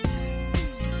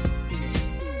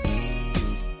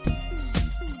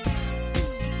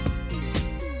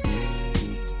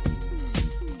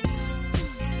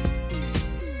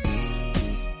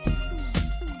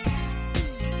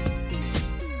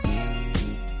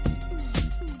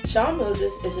Sean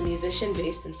Moses is a musician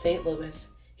based in St. Louis.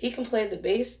 He can play the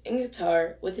bass and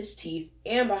guitar with his teeth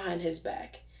and behind his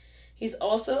back. He's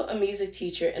also a music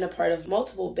teacher and a part of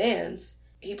multiple bands.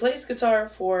 He plays guitar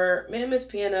for Mammoth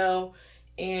Piano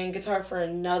and guitar for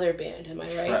another band, am I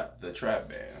right? The Trap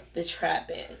Band. The Trap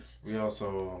Band. We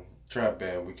also, Trap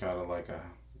Band, we kind of like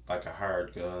a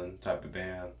hired gun type of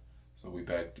band. So we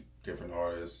back different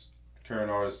artists.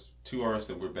 Current artists, 2 artists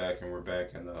that we're back in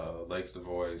Lakes the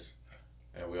Voice.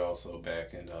 And we also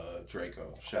back in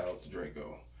Draco. Shout out to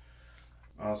Draco.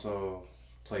 Also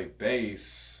play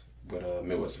bass with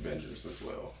Midwest Avengers as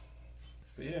well.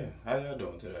 But yeah, how y'all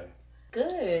doing today?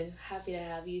 Good. Happy to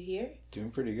have you here. Doing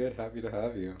pretty good. Happy to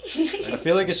have you. I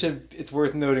feel like it's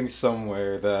worth noting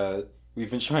somewhere that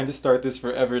we've been trying to start this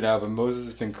forever now, but Moses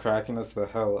has been cracking us the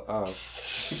hell up.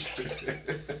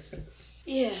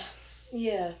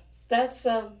 Yeah. That's,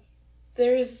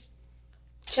 there's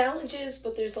challenges,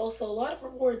 but there's also a lot of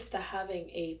rewards to having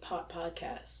a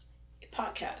podcast,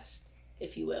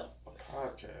 if you will.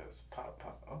 Podcast,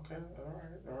 pop. Okay,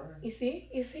 all right. You see?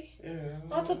 Yeah.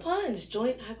 Lots of puns.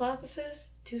 Joint hypothesis.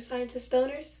 2 scientist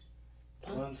stoners.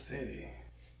 Pun City.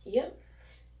 Yep.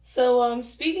 So,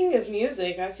 speaking of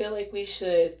music, I feel like we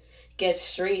should get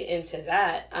straight into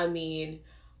that. I mean,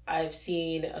 I've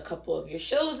seen a couple of your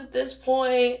shows at this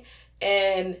point,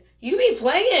 and you be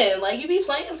playing.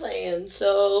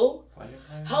 So,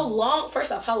 how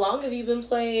long have you been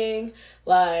playing?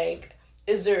 Like,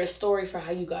 is there a story for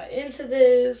how you got into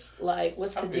this? Like,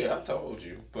 what's the deal? I told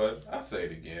you, but I'll say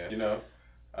it again.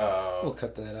 We'll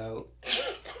cut that out.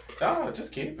 No,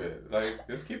 just keep it.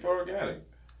 Just keep it organic.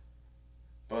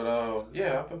 But,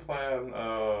 yeah, I've been playing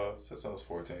since I was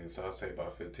 14, so I'll say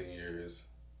about 15 years.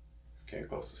 It's getting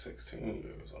close to 16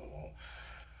 years almost.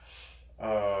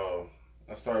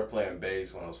 I started playing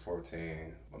bass when I was 14.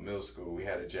 In middle school, we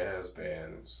had a jazz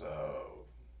band. It was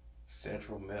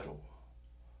Central Metal.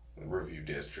 Review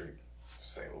District,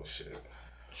 same old shit.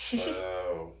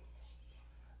 But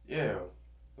yeah, it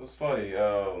was funny.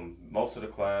 Most of the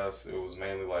class, it was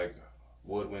mainly like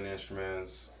woodwind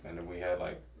instruments, and then we had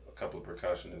like a couple of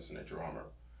percussionists and a drummer.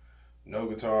 No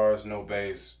guitars, no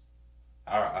bass.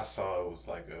 I saw it was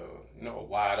like a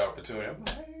wide opportunity. I'm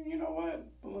like, hey, you know what?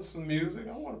 Listen to music.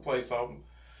 I want to play something.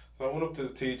 So I went up to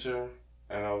the teacher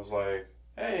and I was like,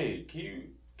 hey, can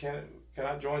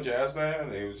I join jazz band?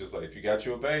 And he was just like, if you got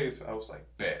you a bass. I was like,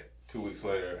 bet. 2 weeks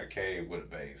later, I came with a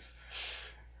bass.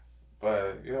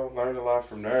 But, learned a lot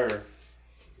from there.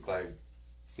 Like,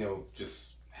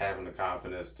 just having the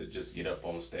confidence to just get up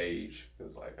on stage.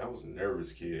 Because, I was a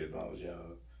nervous kid when I was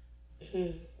young.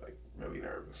 Really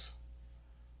nervous.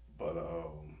 But,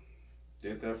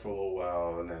 did that for a little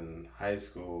while. And then high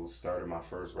school, started my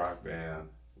first rock band.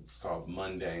 It was called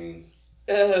Mundane.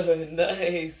 Oh,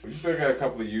 nice. We still got a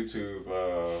couple of YouTube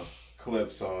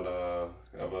clips on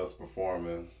of us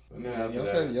performing. And then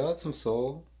after y'all had some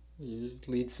soul. Your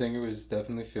lead singer was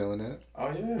definitely feeling it.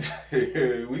 Oh yeah.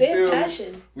 They have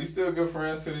passion. We still good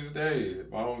friends to this day.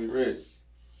 My homie Rick.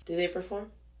 Do they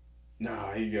perform?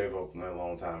 Nah, he gave up a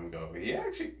long time ago. He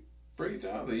actually pretty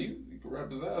talented. He could rap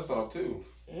his ass off too.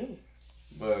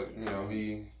 But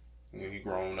he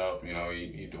grown up.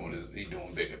 He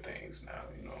doing bigger things now.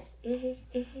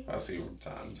 I see him from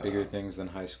time to time. Bigger things than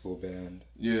high school band.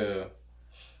 Yeah.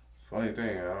 Funny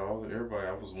thing, I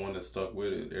was one that stuck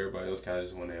with it. Everybody else kind of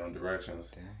just went their own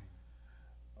directions. Dang.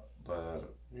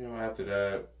 But after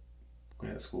that, we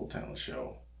had a school talent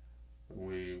show.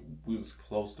 We was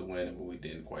close to winning, but we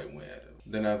didn't quite win.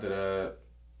 Then after that,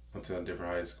 went to a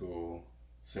different high school,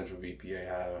 Central VPA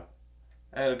High.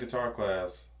 I had a guitar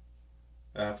class,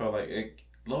 and I felt like it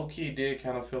low key did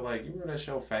kind of feel like, you remember that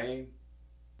show Fame?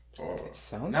 Or it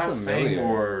sounds not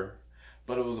familiar. Fame,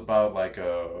 but it was about like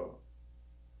a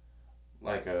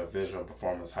visual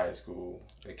performance high school.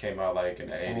 It came out in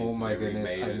the 80s. Oh my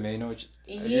goodness, I may know what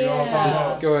you know what I'm talking about?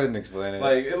 Just go ahead and explain it.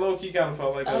 It low key kind of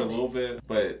felt like that a little bit,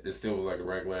 but it still was like a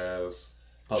regular ass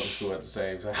public school at the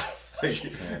same time.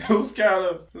 It was kind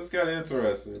of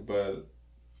interesting, but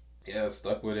yeah,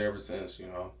 stuck with it ever since.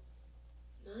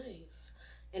 Nice.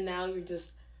 And now you're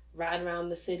just riding around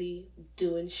the city,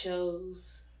 doing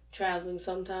shows, traveling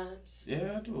sometimes.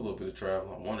 Yeah, I do a little bit of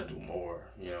traveling. I want to do more,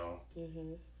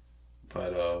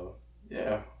 But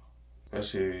yeah,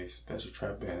 especially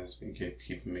trap bands been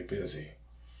keeping me busy.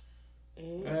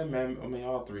 And man,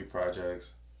 all 3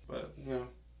 projects, but you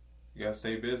gotta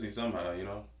stay busy somehow,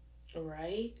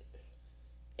 Right.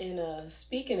 And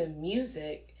speaking of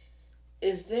music,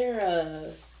 is there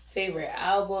a favorite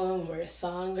album or a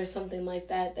song or something like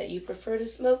that you prefer to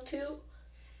smoke to?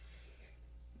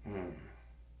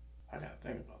 I gotta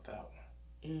think about that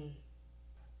one.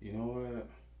 You know what?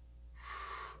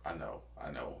 I know.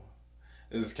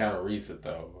 This is kind of recent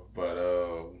though, but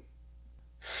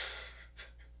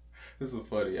it's a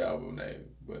funny album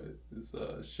name, but it's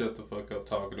 "Shut the Fuck Up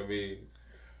Talking to Me"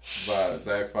 by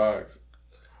Zach Fox.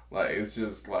 Like it's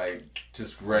just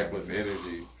reckless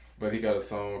energy. But he got a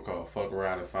song called "Fuck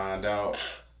Around and Find Out,"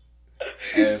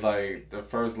 and like the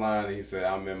first line he said,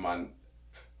 "I'm in my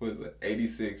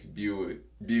 86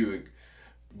 Buick,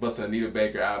 busting Anita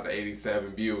Baker out the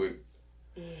 87 Buick."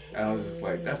 And I was just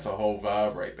like, that's a whole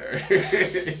vibe right there.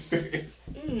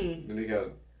 And he got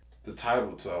the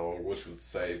title song, which was the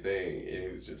same thing, and he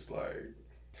was just like,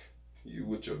 "You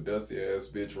with your dusty ass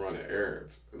bitch running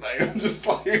errands." Like, I'm just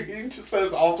like, he just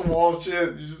says off the wall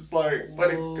shit. You're just like,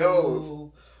 but it goes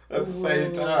at the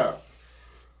same time.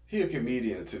 He a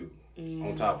comedian too,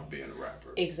 on top of being a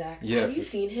rapper. Exactly. Yeah, Have you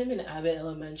seen him in Abbott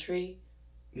Elementary?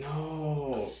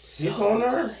 No. So He's on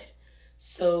there? good.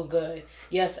 So good.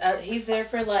 Yes, he's there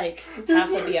for like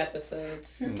half of the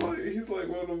episodes. He's like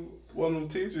one of them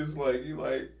teachers. Like, you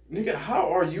like, nigga,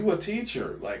 how are you a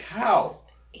teacher? Like, how?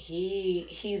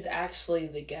 He's actually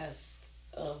the guest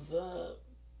of the.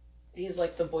 He's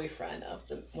like the boyfriend of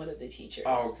one of the teachers.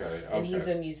 Oh, okay. And he's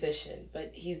a musician,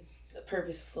 but he's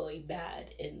purposefully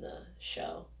bad in the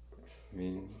show. I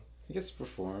mean, he gets to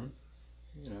perform,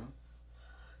 you know.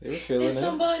 They were feeling If it.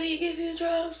 somebody give you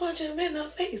drugs, punch him in the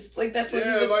face. Like, that's what he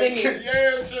was like, singing.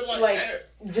 Yeah, shit like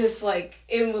that. Just like,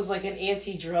 it was like an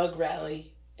anti-drug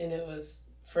rally, and it was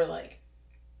for like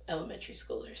elementary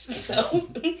schoolers. So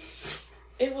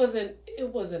it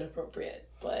wasn't appropriate,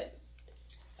 but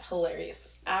hilarious.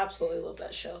 Absolutely love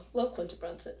that show. Love Quentin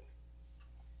Brunson.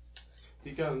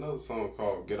 He got another song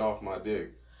called "Get Off My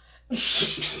Dick."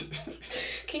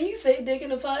 Can you say dick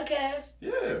in a podcast?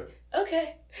 Yeah.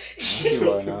 Okay.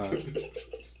 Why not?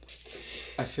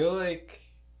 I feel like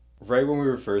right when we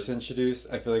were first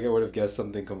introduced, I feel like I would have guessed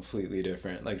something completely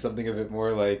different. Like something a bit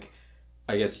more like,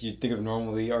 I guess you'd think of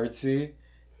normally artsy.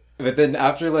 But then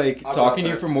after like talking to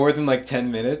you for more than like 10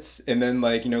 minutes and then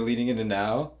like, you know, leading into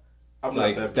now, I'm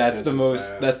like not that that's the most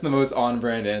man. that's the most on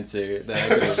brand answer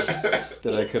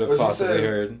that I could have possibly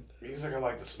heard. Music I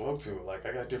like to smoke to. Like,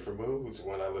 I got different moods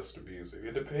when I listen to music.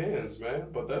 It depends, man.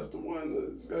 But that's the one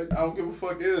that's like, I don't give a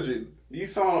fuck energy. You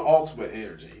saw ultimate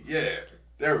energy. Yeah.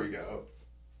 There we go.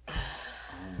 Oh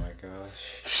my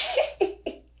gosh.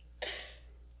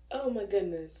 Oh my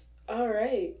goodness. All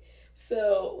right.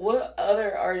 So, what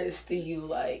other artists do you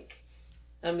like?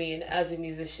 I mean, as a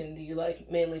musician, do you like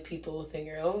mainly people within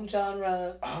your own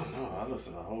genre? Oh, no. I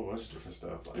listen to a whole bunch of different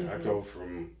stuff. Like, I go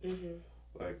from,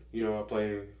 like, you know,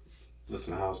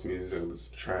 listen to house music, I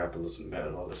listen to trap, I listen to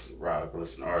metal, I listen to rock, I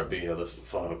listen to R&B, I listen to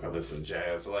funk, I listen to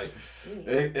jazz. So, like,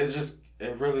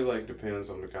 it really, like, depends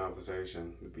on the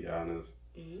conversation, to be honest.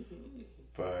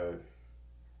 But,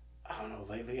 I don't know,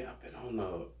 lately I've been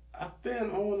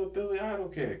on a Billy Idol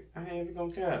kick. I ain't even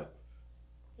gonna cap.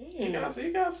 He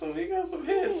got some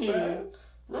hits, man.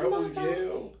 Rebel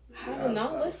Yell. Have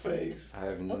not listened. I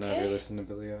have never listened to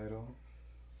Billy Idol.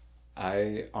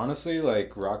 I honestly,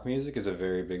 like, rock music is a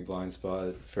very big blind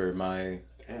spot for my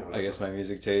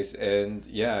music taste, and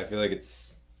yeah, I feel like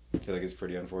it's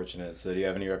pretty unfortunate. So do you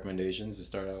have any recommendations to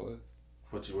start out with?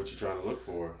 What you trying to look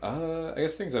for? I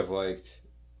guess things I've liked.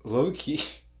 Low key.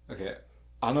 Okay,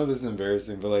 I know this is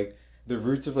embarrassing, but like the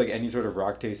roots of like any sort of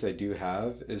rock taste I do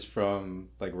have is from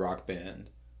like Rock Band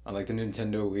on like the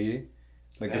Nintendo Wii.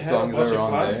 Like the songs that are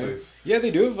on there. Yeah,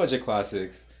 they do have a bunch of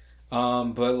classics.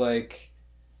 But like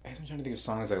I'm trying to think of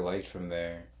songs I liked from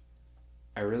there.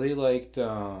 I really liked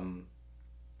I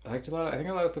liked a lot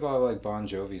of like Bon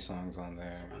Jovi songs on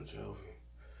there. Bon Jovi.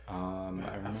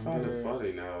 I find it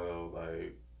funny now though,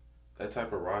 like that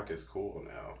type of rock is cool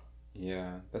now.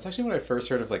 Yeah. That's actually when I first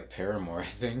heard of like Paramore, I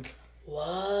think.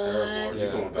 What? Paramore,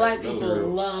 yeah. Black people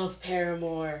love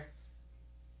Paramore.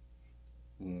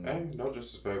 Hey, no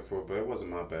disrespectful, but it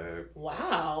wasn't my bag.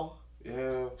 Wow.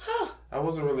 Yeah. Huh. I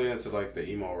wasn't really into like the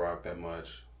emo rock that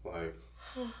much. Like,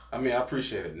 I mean, I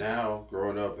appreciate it now.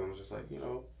 Growing up, and I was just like, you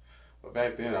know, but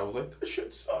back then I was like, this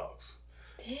shit sucks.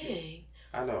 Dang.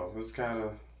 I know it's kind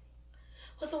of.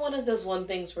 Was it one of those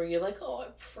things where you're like, oh, I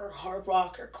prefer hard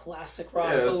rock or classic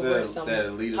rock over some that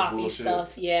elitist poppy bullshit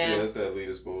stuff? Yeah. Yeah, it's that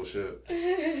elitist bullshit.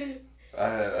 I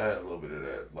had a little bit of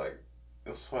that. Like, it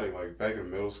was funny. Like back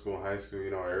in middle school and high school, you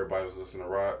know, everybody was listening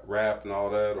to rap and all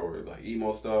that, or like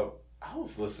emo stuff. I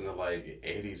was listening to like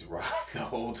 80s rock the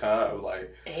whole time,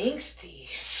 like angsty.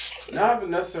 Not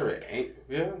even necessarily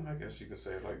yeah, I guess you could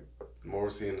say like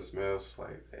Morrissey and the Smiths,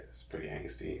 like it's pretty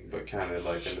angsty, but kind of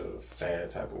like in a sad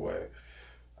type of way.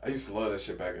 I used to love that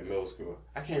shit back in middle school.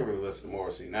 I can't really listen to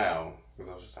Morrissey now because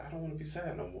I was just like, I don't want to be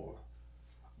sad no more.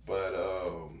 But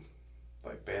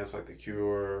like bands like The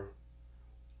Cure,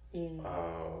 Mm.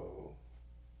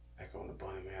 Echo and the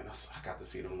Bunnymen. I got to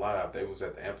see them live. They was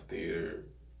at the amphitheater,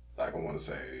 like I want to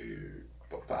say,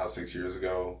 about 5-6 years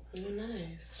ago. Oh,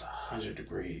 nice. It's 100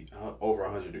 degrees, over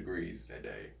 100 degrees that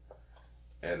day,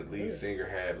 and the lead singer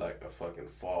had like a fucking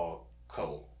fall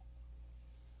coat.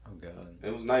 Oh god.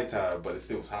 It was nighttime, but it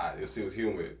still was hot. It still was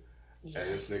humid. Yes.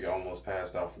 And this nigga almost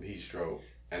passed out from heat stroke.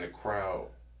 And the crowd,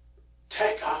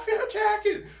 take off your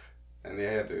jacket! And they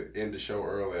had to end the show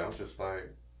early. I was just like,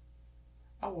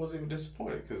 I wasn't even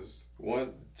disappointed. Because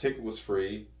one, the ticket was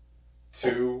free.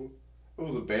 Two, it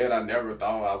was a band I never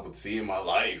thought I would see in my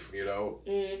life, you know?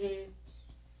 Mm-hmm.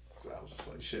 So I was just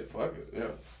like, shit, fuck it, yeah.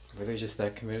 Were they just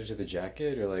that committed to the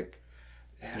jacket, or like,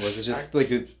 Yeah, was it just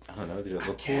like, I don't know, did it look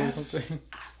cool or guess. something?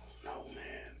 I don't know,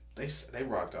 man. They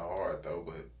rocked out hard though,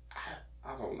 but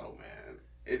I don't know, man.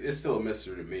 It's still a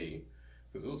mystery to me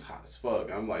because it was hot as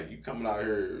fuck. I'm like, you coming out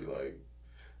here like,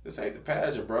 this ain't the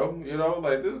pageant, bro. You know,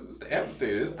 like this is the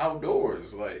amphitheater. This is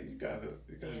outdoors. Like you gotta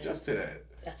adjust to that.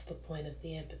 That's the point of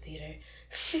the amphitheater.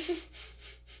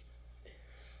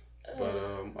 But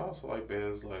I also like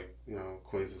bands like, you know,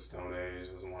 Queens of Stone Age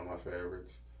is one of my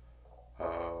favorites.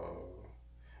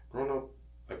 Growing up,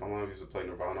 like my mom used to play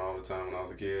Nirvana all the time when I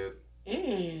was a kid.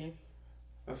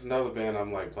 That's another band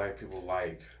I'm like, black people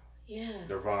like. Yeah.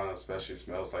 Nirvana especially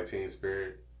smells like Teen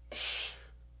Spirit.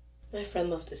 My friend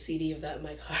left a CD of that in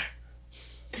my car.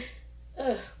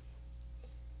 Ugh.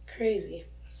 Crazy.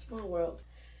 Small world.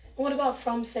 What about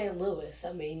from St. Louis?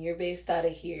 I mean, you're based out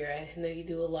of here. I know you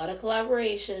do a lot of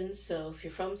collaborations, so if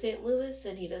you're from St. Louis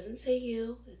and he doesn't say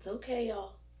you, it's okay,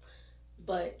 y'all.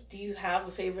 But do you have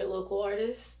a favorite local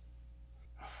artist?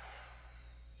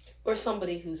 Or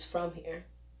somebody who's from here?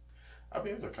 I mean,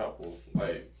 there's a couple.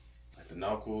 Like the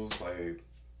Knuckles, like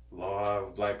Law,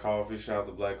 Black Coffee, shout out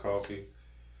to Black Coffee.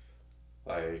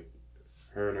 Like,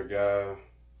 her and her guy,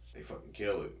 they fucking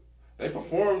kill it. They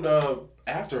performed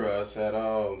after us at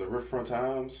the Riverfront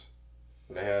Times.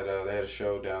 They had a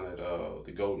show down at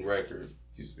the Golden Record.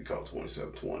 Used to be called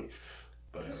 2720.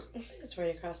 But I think it's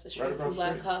right across the street right from across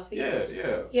Black the street.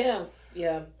 Coffee.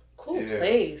 Yeah. Cool Yeah.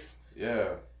 place. Yeah.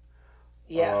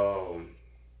 Yeah.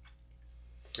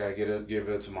 Gotta give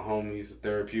it to my homies, the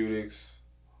Therapeutics.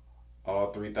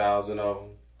 All 3,000 of them.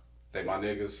 They my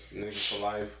niggas for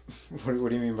life. What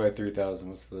do you mean by 3,000?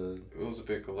 What's the? It was a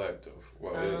big collective.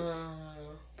 Well,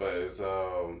 but it's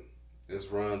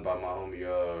run by my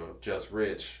homie Just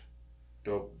Rich,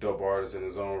 dope artist in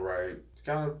his own right.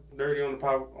 Kind of dirty on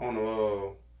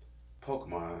the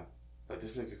Pokemon. Like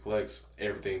this nigga collects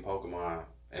everything Pokemon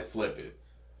and flip it.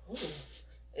 Ooh.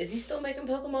 Is he still making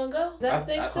Pokemon Go? Is that a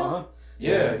thing still? Uh-huh.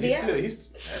 Yeah, he's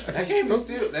that game is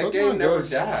still that game never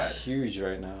died. Huge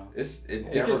right now. It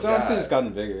never It's honestly died. just gotten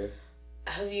bigger.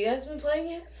 Have you guys been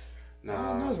playing it?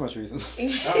 Nah, Not as much recently.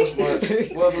 not as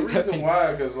much. Well, the reason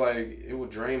why, because like it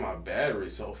would drain my battery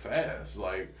so fast.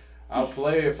 Like I'll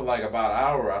play it for like about an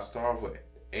hour. I start off with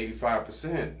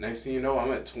 85%. Next thing you know,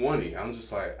 I'm at 20. I'm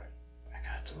just like, I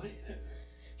gotta delete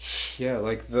it. Yeah,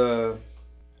 like the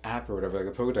app or whatever,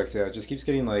 like the Pokedex, yeah, it just keeps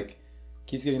getting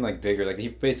bigger. Like,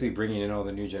 keep basically bringing in all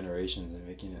the new generations and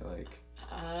making it like.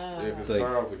 Yeah, because Like-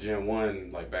 start off with Gen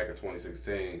 1 like back in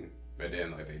 2016, but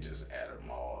then like they just added them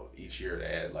all each year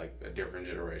to add like a different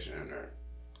generation in there.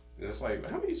 And it's like,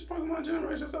 how many Pokemon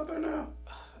generations out there now?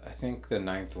 I think the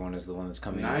 9th one is the one that's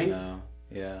coming out Ninth? now.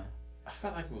 Yeah. I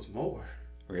felt like it was more.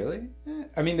 Really?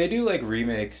 I mean, they do like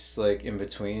remakes like in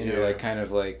between, or Yeah. like kind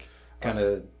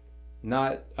of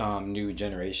not new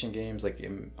generation games like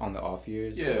on the off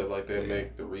years. Yeah, like they Yeah.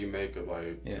 make the remake of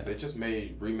like, because Yeah. they just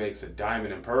made remakes of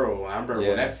Diamond and Pearl. And I remember Yeah.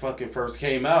 when that fucking first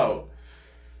came out,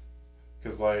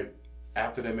 because like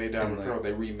after they made Diamond and like- Pearl,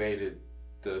 they remade it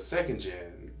the second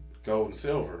gen, Gold and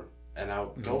Silver. And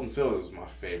now Gold and Silver was my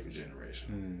favorite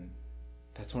generation.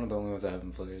 That's one of the only ones I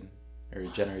haven't played. Or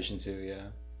Generation 2, yeah.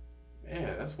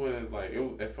 Man, that's when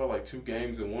it felt like 2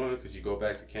 games in one, because you go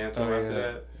back to Kanto after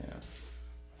that. Yeah.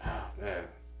 Ah, man.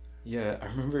 Yeah, I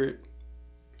remember.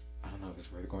 I don't know if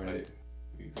it's worth going Like,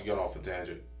 into. you got off a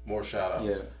tangent. More shout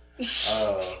outs.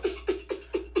 Yeah.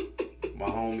 My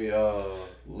homie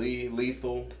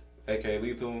Lethal, aka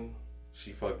Lethal,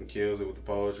 she fucking kills it with the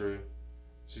poetry.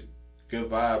 She good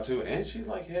vibe too, and she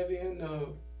like heavy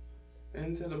into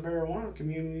the marijuana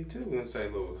community too in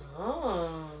St. Louis.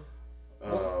 Oh.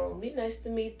 Well, it'd be nice to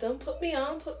meet them. Put me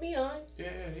on.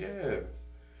 Yeah.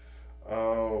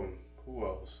 Who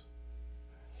else?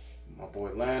 My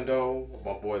boy Lando,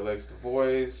 my boy Lex the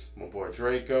Voice, my boy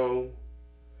Draco,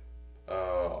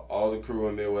 all the crew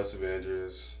in Midwest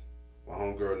Avengers, my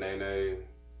homegirl Nene,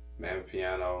 Man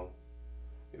Piano.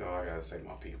 You know, I gotta say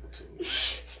my people too.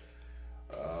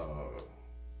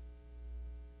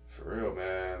 For real,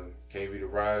 man. KB the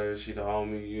Rider, she the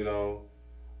homie, you know.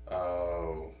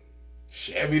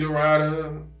 Chevy the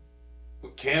Rider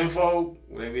with Kinfolk,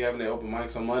 where they be having their open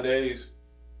mics on Mondays.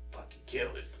 Fucking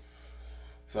kill it.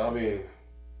 So, I mean,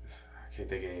 I can't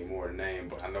think of any more name,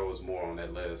 but I know it's more on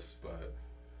that list, but.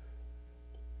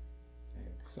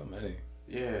 So many.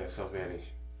 Yeah, so many.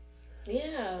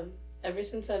 Yeah. Ever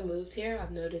since I moved here,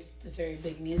 I've noticed it's a very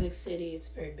big music city. It's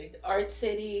a very big art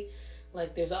city.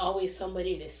 Like, there's always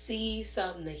somebody to see,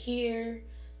 something to hear.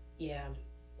 Yeah.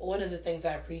 One of the things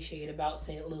I appreciate about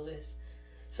St. Louis.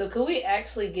 So could we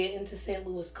actually get into St.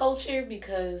 Louis culture?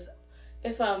 Because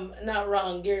if I'm not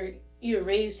wrong, you're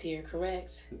raised here,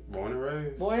 correct? Born and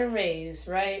raised. Born and raised,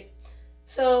 right?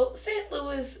 So St.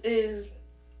 Louis is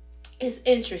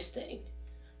interesting.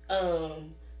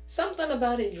 Something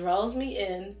about it draws me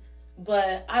in,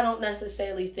 but I don't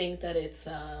necessarily think that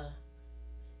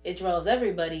it draws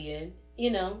everybody in,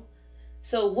 you know?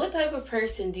 So what type of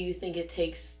person do you think it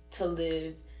takes to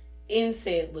live in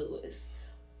St. Louis?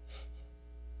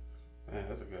 Man,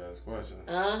 that's a good ass question.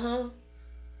 Uh-huh.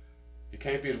 You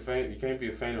can't be a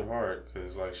faint of heart,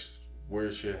 because like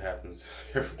weird shit happens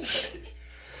every day.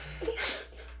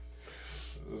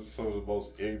 Some of the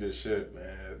most ignorant shit,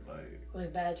 man.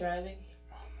 Like bad driving?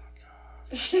 Oh my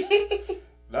gosh.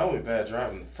 Not only bad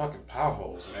driving, fucking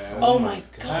potholes, man. Oh my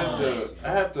god. I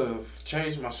had to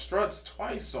change my struts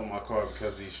twice on my car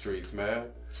because of these streets, man.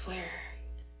 I swear.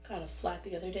 Got a flat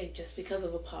the other day just because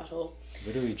of a pothole.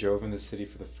 Literally drove in the city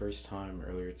for the first time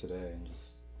earlier today and just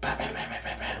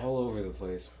all over the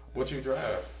place. What you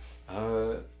drive?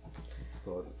 It's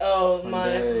called My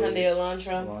Hyundai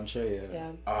Elantra. Elantra,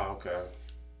 Yeah. Oh, okay.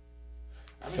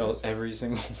 I felt every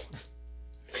single one.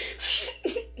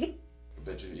 I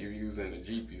bet you if you was in the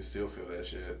Jeep, you still feel that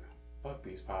shit. Fuck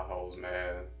these potholes,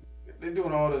 man. They're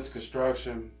doing all this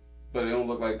construction, but it don't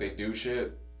look like they do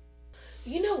shit.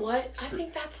 You know what? I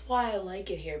think that's why I like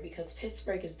it here, because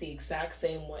Pittsburgh is the exact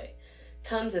same way.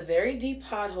 Tons of very deep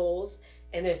potholes,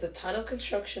 and there's a ton of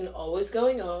construction always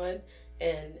going on,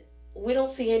 and we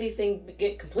don't see anything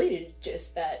get completed.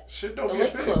 Just that shit don't the get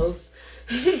lane fixed. closed.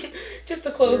 Just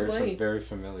a closed lane. Very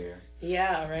familiar.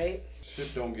 Yeah, right?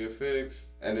 Shit don't get fixed.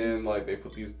 And then, like, they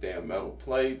put these damn metal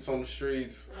plates on the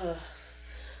streets.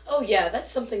 Oh, yeah,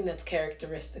 that's something that's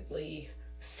characteristically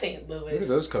St. Louis. What do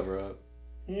those cover up?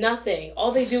 Nothing.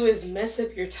 All they do is mess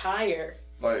up your tire.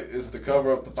 Like, it's to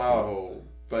cover up the pothole,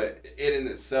 but it in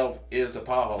itself is a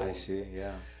pothole. I see,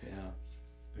 yeah.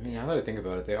 I mean, now that I think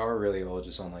about it, they are really all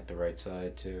just on, like, the right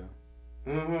side, too.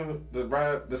 Mm-hmm.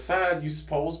 The side you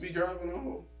supposed to be driving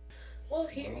on. Well,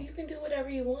 here, you can do whatever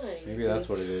you want. Maybe that's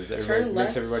what it is. Turn left.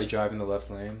 Makes everybody drive in the left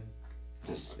lane.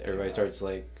 Just everybody starts,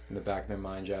 like, in the back of their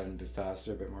mind, driving a bit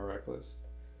faster, a bit more reckless.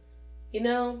 You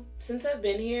know, since I've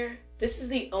been here, this is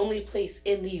the only place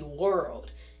in the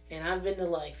world, and I've been to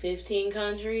like 15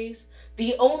 countries,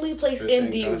 the only place in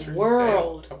the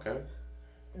world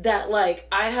that like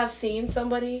I have seen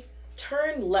somebody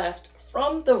turn left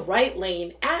from the right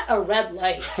lane at a red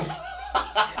light.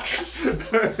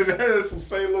 That is some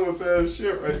St. Louis ass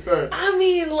shit right there. I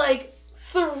mean, like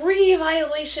 3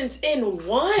 violations in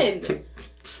one.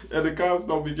 And the cops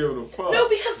don't be giving a fuck. No,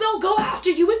 because they'll go after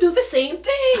you and do the same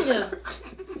thing.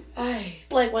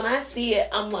 Like, when I see it,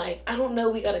 I'm like, I don't know,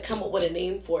 we gotta come up with a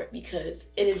name for it, because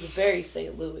it is very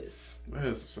St. Louis. That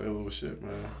is some St. Louis shit,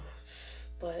 man.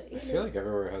 But, I feel like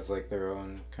everywhere has, like, their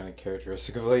own kind of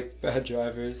characteristic of, like, bad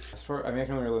drivers. I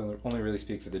can only really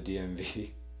speak for the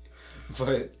DMV.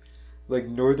 But, like,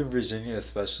 Northern Virginia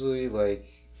especially, like,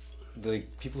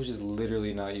 people just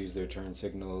literally not use their turn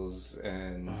signals,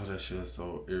 and oh, that shit is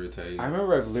so irritating. I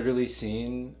remember I've literally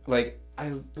seen, like,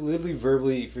 I literally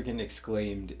verbally freaking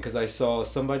exclaimed because I saw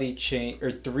somebody change, or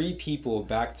 3 people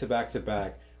back to back to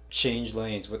back change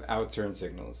lanes without turn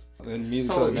signals. And then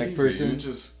immediately saw the next person.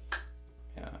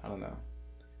 Yeah, I don't know.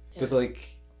 Yeah. But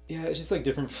like, yeah, it's just like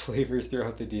different flavors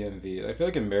throughout the DMV. I feel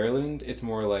like in Maryland, it's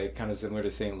more like kind of similar to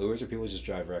St. Louis, where people just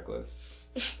drive reckless.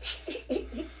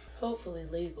 Hopefully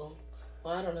legal.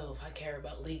 Well, I don't know if I care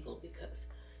about legal because,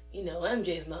 you know,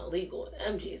 MJ's not legal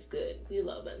and MJ's good. We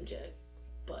love MJ.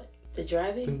 But the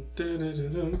driving?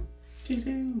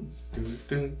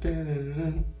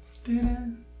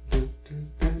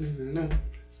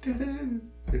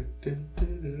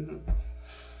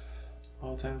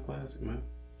 All-time classic, man.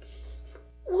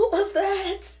 What was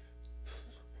that?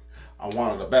 I'm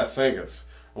one of the best singers.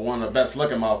 I'm one of the best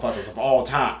looking motherfuckers of all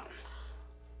time.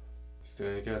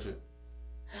 Still ain't catch it.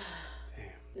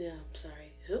 Damn. Yeah, I'm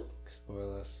sorry. Who?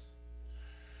 Spoil us.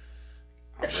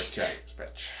 I'm Rick James,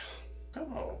 bitch.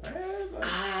 Come on, man.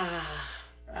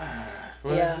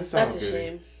 Well, yeah, that's a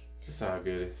shame. It's all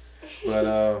good.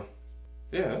 But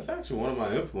yeah, that's actually one of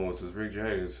my influences, Rick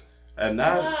James. And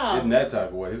not Wow. in that type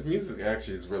of way. His music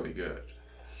actually is really good.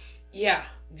 Yeah.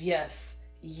 Yes.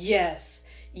 Yes.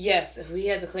 Yes. If we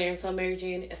had the clearance on Mary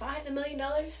Jane, if I had $1 million,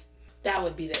 that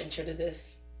would be the intro to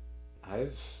this. I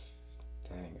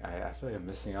feel like I'm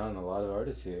missing out on a lot of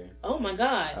artists here. Oh my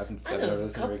God. I've I know never a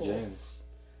listened to Rick couple. James.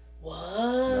 What?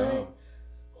 No.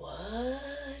 What?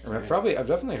 I mean, I've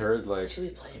definitely heard like. Should we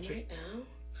play him right now?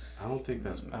 I don't think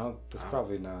that's That's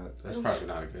probably not. that's probably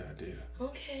not a good idea.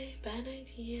 Okay, bad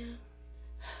idea.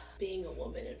 Being a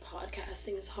woman in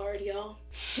podcasting is hard, y'all.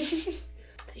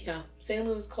 Yeah, St.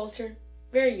 Louis culture,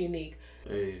 very unique.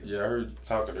 Hey, yeah, I heard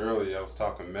talking earlier. I was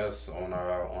talking mess on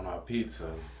our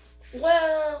pizza.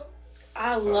 Well,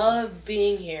 I love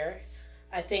being here.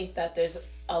 I think that there's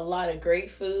a lot of great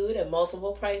food at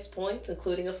multiple price points,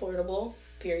 including affordable,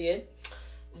 period.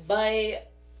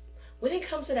 But when it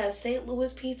comes to that St.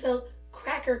 Louis pizza,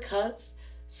 cracker cuts,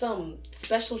 some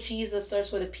special cheese that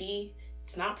starts with a P,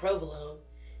 it's not provolone.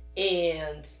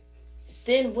 And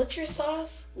then what's your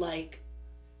sauce? Like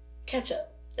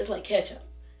ketchup. It's like ketchup.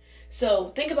 So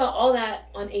think about all that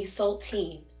on a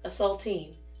saltine. A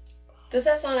saltine. Does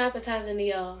that sound appetizing to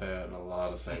y'all? And a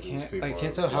lot of St. Louis people I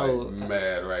can't are tell how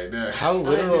mad right now. How I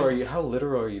literal know. are you? How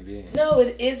literal are you being? No,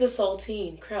 it is a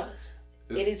saltine crust.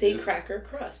 It is a It's- cracker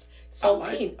crust.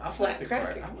 Saltine, I flat the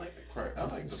cracker. I like the crack. I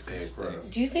like the thin disgusting.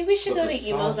 crust. Do you think we should But go to the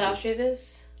emos sauce is- after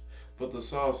this? But the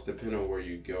sauce, depending on where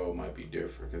you go, might be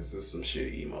different. Because there's some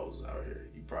shitty emos out here.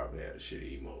 You probably had a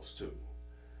shitty emos too.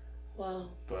 Wow.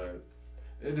 But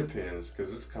it depends. Because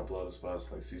there's a couple other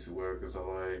spots like Cecil Wilkes I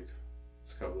like.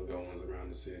 There's a couple of good ones around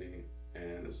the city.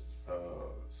 And it's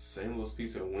St. Louis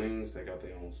Pizza and Wings. They got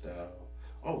their own style.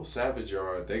 Oh, Savage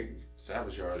Yard. They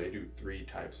do 3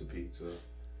 types of pizza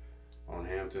on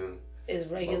Hampton. Is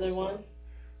regular Love one? spot.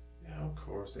 Yeah, of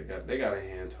course. They got a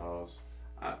hand toss.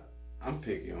 I'm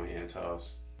picky on hand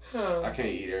toss. I Huh. can't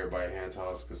eat everybody hand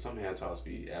toss because some hand toss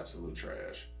be absolute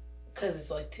trash. Because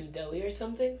it's like too doughy or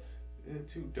something?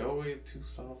 Too doughy, too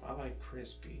soft. I like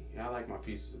crispy. I like my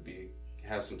pizza to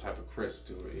have some type of crisp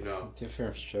to it, you know?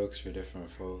 Different strokes for different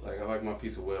folks. Like I like my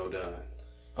pizza well done.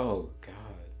 Oh God,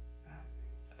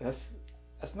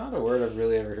 that's not a word I've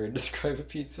really ever heard describe a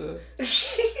pizza.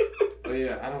 But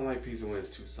yeah, I don't like pizza when it's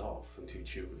too soft and too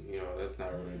chewy. You know, that's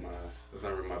not really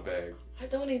my bag. I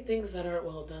don't eat things that aren't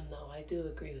well done, though. I do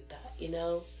agree with that, you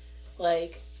know?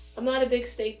 Like, I'm not a big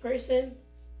steak person,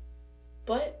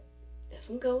 but if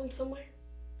I'm going somewhere,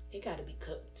 it gotta be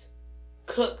cooked.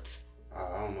 Cooked. I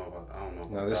don't know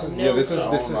about No, this that is one. No. this is I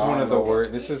don't one of the know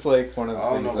worst. This is like one of the I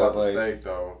don't know things about that the like. steak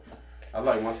though. I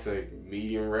like my steak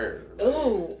medium rare. Like,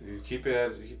 Ooh. you keep it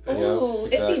as Ooh,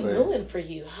 it'd exactly. be mooing for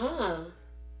you, huh?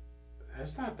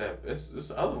 That's not that.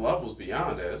 It's other levels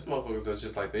beyond that. It's motherfuckers that's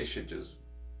just like they should just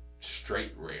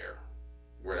straight rare,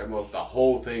 where the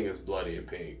whole thing is bloody and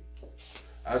pink.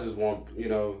 I just want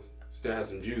still has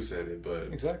some juice in it, but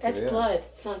Exactly. That's yeah. blood.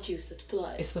 It's not juice, it's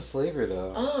blood. It's the flavor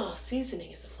though. Oh,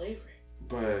 seasoning is a flavor.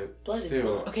 Blood is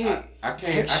still not. Okay, I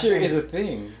can't. texture is a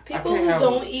thing. People can't who have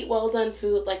don't a- eat well done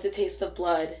food like the taste of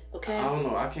blood, okay? I don't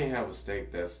know. I can't have a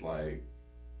steak that's like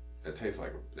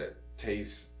that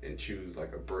tastes and chews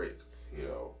like a brick. You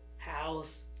know.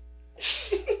 House.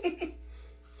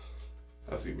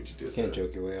 I see what you did. You can't there.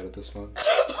 joke your way out of this one.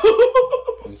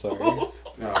 I'm I'm sorry.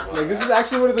 No, but Like this is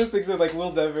actually one of those things that like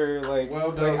we'll never like.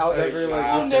 Well done I'll steak. never like.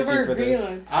 I'll I'll respect never you for agree this.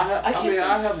 on. I can't-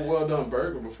 have a well done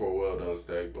burger before a well done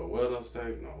steak, but well done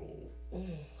steak, no.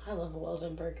 I love a well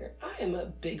done burger. I am a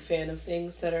big fan of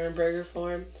things that are in burger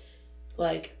form,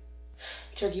 like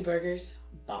turkey burgers,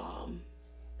 bomb.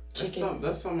 Chicken.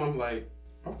 That's something I'm like,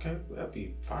 okay, that'd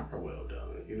be fire well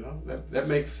done, you know? That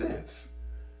makes sense.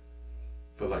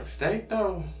 But like steak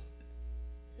though,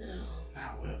 No.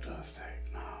 not well done steak,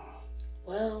 no.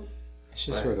 Well, It's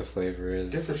just Right. where the flavor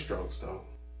is. Different strokes though.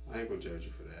 I ain't gonna judge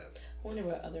you for that. I wonder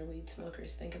what other weed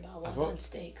smokers think about well I've al- done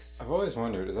steaks. I've always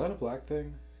wondered, is that a black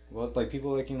thing? Well, like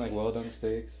people liking like well done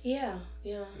steaks. Yeah,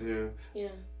 yeah, Yeah. yeah.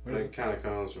 Where is It kind of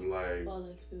comes from like, Well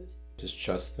done food. Just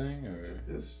trust thing or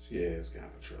it's kind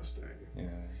of a trust thing. yeah.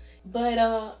 But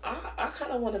I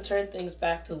kind of want to turn things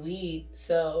back to weed.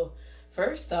 So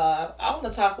first off, I want to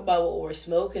talk about what we're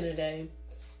smoking today.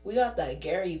 We got that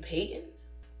Gary Payton.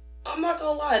 I'm not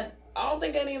gonna lie, I don't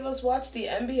think any of us watch the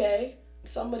NBA.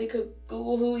 Somebody could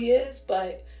Google who he is,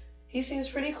 but he seems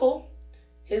pretty cool.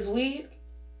 His weed,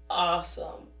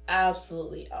 awesome,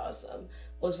 absolutely awesome.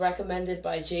 Was recommended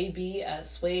by JB at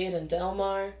Suede and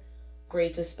Delmar.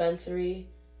 Great dispensary.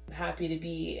 Happy to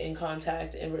be in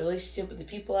contact and relationship with the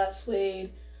people at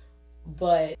Suede.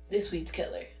 But this weed's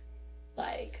killer.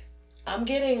 Like, I'm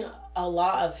getting a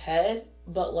lot of head,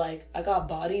 but like I got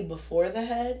body before the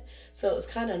head, so it's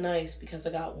kind of nice because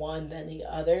I got one then the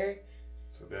other.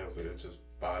 So that was it. It just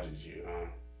bodied you, huh?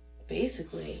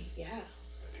 Basically, yeah.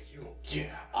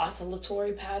 Yeah.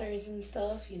 Oscillatory patterns and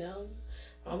stuff, you know.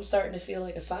 I'm starting to feel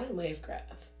like a sine wave graph.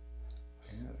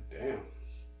 Damn.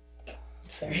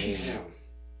 Sorry. Damn.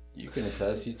 You can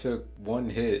attest. He took one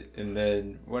hit and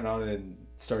then went on and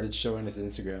started showing us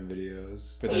Instagram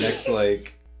videos for the next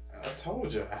like. I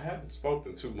told you I hadn't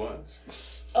spoken in 2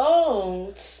 months.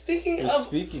 Oh, speaking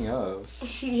of,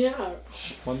 yeah.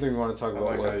 one thing we want to talk I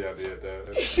about. like how y'all did that.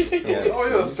 Yeah,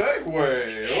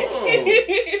 segue.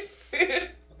 Oh.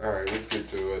 All right, let's get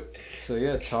to it. So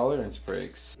yeah, tolerance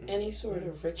breaks. Any sort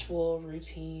of ritual,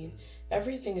 routine,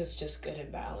 everything is just good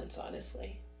and balanced,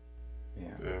 honestly. Yeah.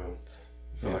 Yeah.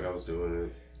 I feel like I was doing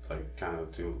it like kind of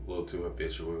a little too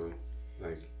habitually.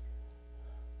 Like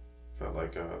felt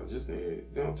like just need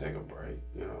take a break,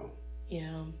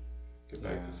 Yeah. Get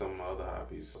back to some of my other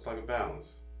hobbies. It's like a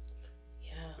balance.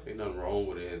 Yeah. Ain't nothing wrong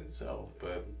with it in itself,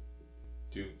 but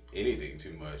do anything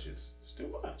too much is too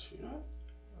much,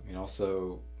 I mean,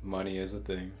 also money is a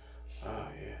thing. Oh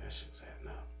yeah, that shit was adding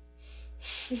up.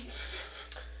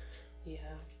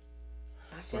 Yeah.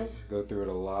 I feel Go through it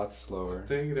a lot slower. The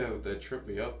thing that tripped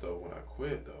me up though when I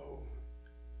quit though,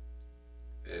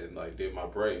 and like did my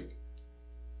break,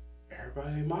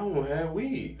 everybody and mama had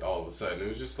weed all of a sudden. It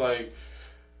was just like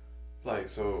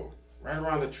so right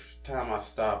around the time I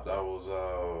stopped, I was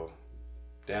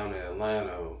down in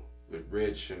Atlanta with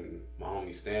Rich and my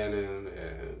homie Stanton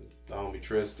and the homie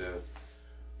Tristan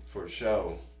for a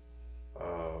show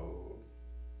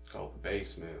called The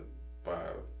Basement by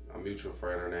a mutual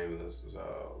friend. Her name is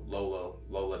Lola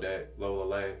Lay.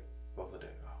 Oh,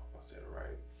 I said it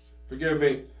right. Forgive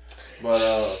me.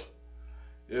 But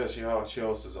yeah, she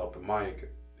hosts this open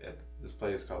mic at this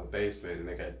place called The Basement, and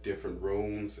they got different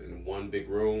rooms in one big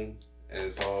room, and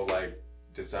it's all like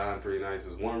designed pretty nice.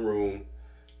 There's one room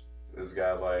that's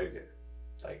got like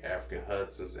African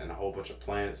huts and a whole bunch of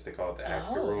plants. They call it the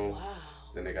African room. Wow.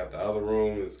 Then they got the other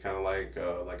room. It's kind of like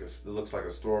it looks like a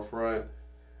storefront.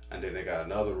 And then they got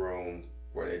another room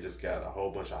where they just got a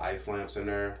whole bunch of ice lamps in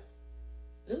there.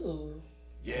 Ooh.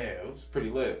 Yeah, it was pretty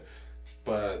lit.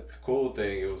 But the cool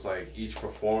thing, it was like each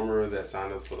performer that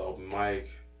signed up for the open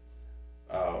mic,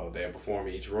 they perform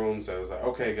in each room. So it was like,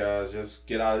 okay, guys, just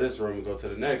get out of this room and go to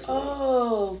the next room.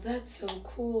 Oh, that's so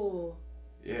cool.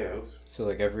 Yeah, it was. So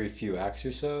like every few acts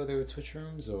or so, they would switch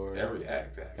rooms, or every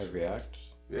act. Actually. Every act.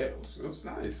 Yeah, it was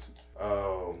nice.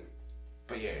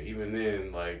 But yeah, even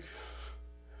then, like,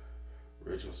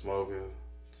 Rich was smoking,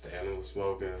 Stanley was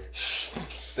smoking.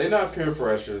 They not peer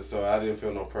pressure, so I didn't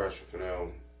feel no pressure for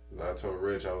them. Cause I told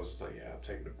Rich, I was just like, yeah, I'm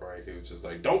taking a break. He was just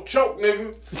like, don't choke,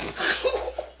 nigga.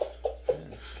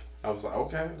 I was like,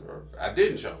 okay. I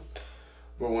didn't choke.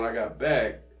 But when I got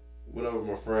back, went over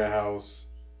to my friend's house,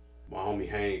 my homie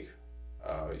Hank.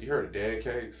 You heard of Dan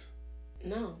Cakes?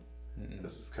 No.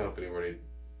 This is a company where they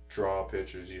draw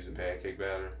pictures using pancake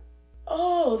batter.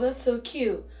 Oh, that's so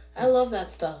cute. I love that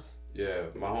stuff. Yeah,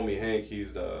 my homie Hank,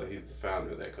 he's the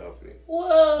founder of that company.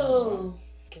 Whoa.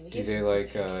 Can we Do get they some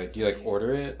like pancakes do you like here?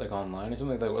 order it like online or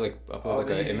something like that? Or like upload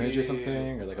an image or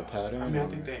something, or like a pattern? I mean, I or,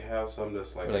 think they have something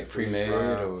that's like or like pre-made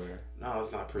freeze-dried. or. No,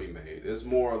 it's not pre-made. It's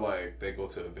more like they go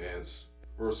to events,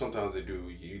 or sometimes they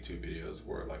do YouTube videos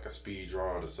where like a speed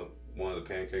drawing of one of the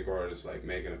pancake artists like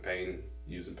making a painting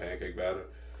using pancake batter.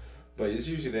 But it's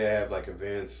usually they have like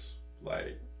events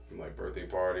like from like birthday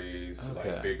parties,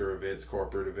 Okay. like bigger events,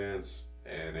 corporate events,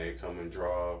 and they come and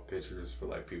draw pictures for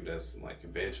like people that's in, like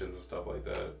conventions and stuff like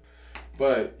that.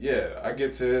 But yeah, I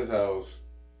get to his house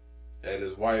and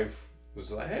his wife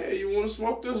was like, "Hey, you want to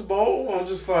smoke this bowl?" I'm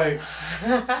just like,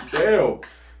 damn.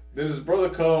 Then his brother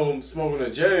come smoking a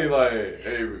J like,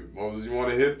 "Hey, Moses, you want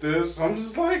to hit this?" I'm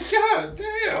just like, God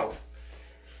damn.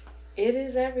 It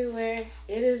is everywhere.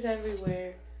 It is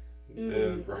everywhere.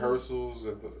 Then rehearsals,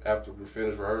 after we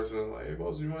finish rehearsing, like, "Hey,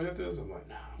 Moses, you want to hit this?" I'm like,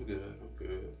 "Nah, I'm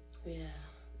good. Yeah.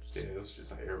 Yeah, it was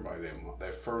just like everybody,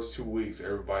 that first 2 weeks,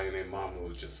 everybody and their mama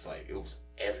was just like, it was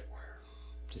everywhere.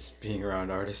 Just being around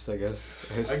artists, I guess.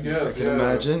 I guess, I can yeah.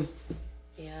 imagine.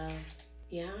 Yeah.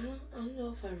 Yeah, I don't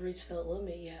know if I've reached that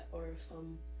limit yet or if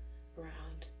I'm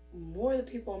around. More of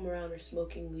the people I'm around are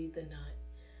smoking weed than not.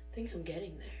 I think I'm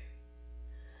getting there.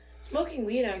 Smoking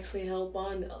weed actually helped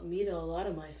bond me to a lot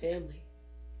of my family.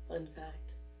 Fun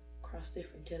fact. Across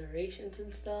different generations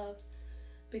and stuff.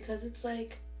 Because it's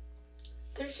like,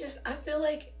 I feel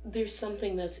like there's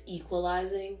something that's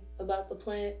equalizing about the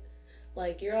plant.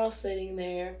 Like, you're all sitting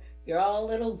there, you're all a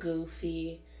little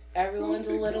goofy, everyone's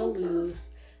a little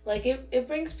loose. Like, it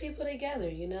brings people together,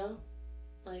 you know?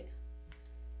 Like,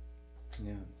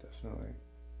 Yeah, definitely.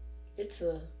 it's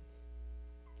a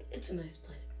nice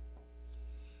planet.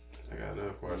 I got another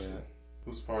question. Yeah.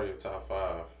 Who's part of your top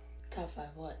 5 Top 5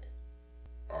 what?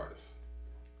 artists?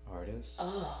 Artists?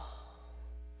 Oh,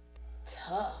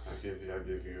 tough. I give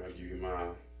you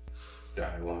mine.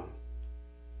 Dialogue.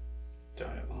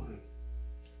 You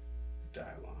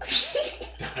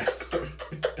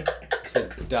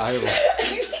said dialogue.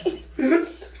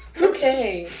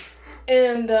 Okay.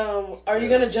 And are you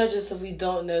gonna judge us if we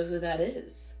don't know who that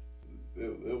is?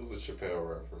 It was a Chappelle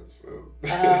reference.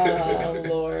 Oh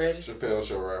Lord. Chappelle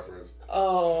show reference.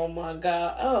 Oh my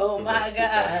God. Oh my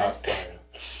God.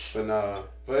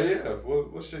 But yeah,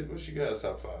 what's you guys'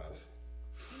 top 5s?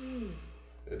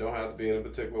 It don't have to be in a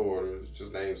particular order.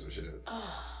 Just name some shit.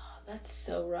 Oh, that's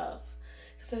so rough.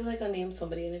 Because I feel like I'll name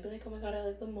somebody and they'd be like, oh my God, I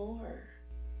like them more.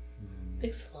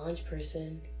 Big Solange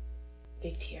person.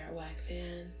 Big Tierra Whack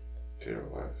fan. Tierra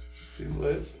Whack. She's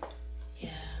lit. Yeah.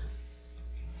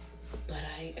 But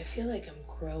I feel like I'm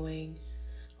growing.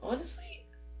 Honestly,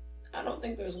 I don't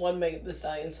think there's one Megan Thee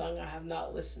Stallion song I have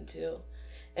not listened to.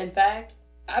 In fact,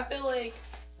 I feel like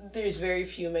there's very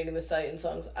few Megan Thee Stallion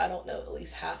songs I don't know at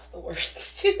least half the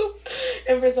words to.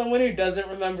 And for someone who doesn't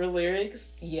remember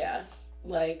lyrics, yeah.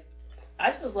 Like,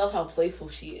 I just love how playful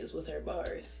she is with her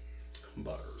bars.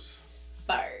 Bars.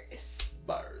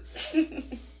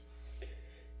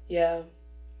 Yeah.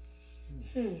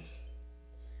 Who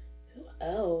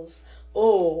else?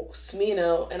 Oh,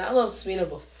 Smino. And I loved Smino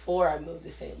before I moved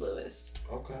to St. Louis.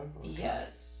 Okay.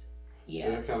 Yes. Yeah,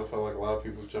 it kind of felt like a lot of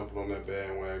people jumping on that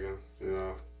bandwagon, you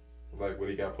know, like what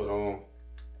he got put on.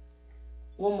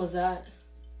 When was that?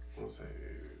 Let's say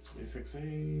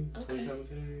 2016, Okay.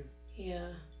 2017.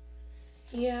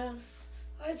 Yeah.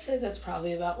 I'd say that's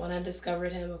probably about when I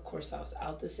discovered him. Of course, I was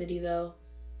out the city though.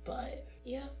 But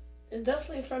yeah, it's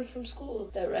definitely a friend from school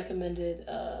that recommended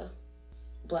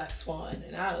Black Swan.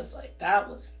 And I was like, that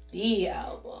was the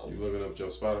album. You looking up your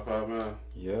Spotify, man?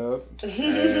 Yep.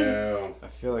 Damn. I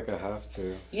feel like I have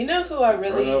to. You know who I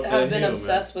really Run up have that been hill,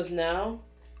 obsessed with now?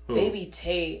 Who? Baby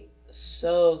Tate.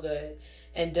 So good.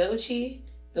 And Doechii,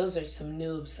 those are some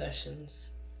new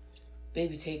obsessions.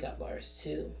 Baby Tate got bars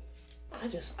too.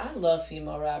 I love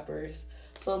female rappers.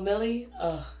 Flo Milli,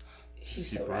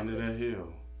 she's so running that reckless.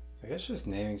 hill. I guess just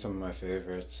naming some of my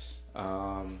favorites.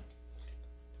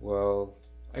 Well,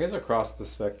 I guess across the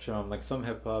spectrum, like some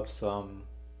hip hop, some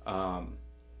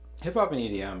hip hop and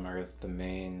EDM are the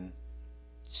main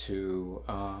two.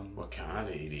 What kind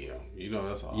of EDM? You know,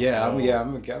 that's all. Yeah, I'm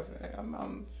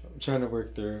trying to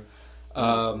work through.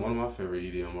 One of my favorite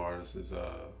EDM artists is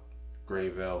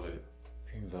Green Velvet.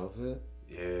 Green Velvet.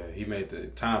 Yeah, he made the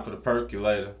Time for the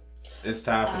Percolator. It's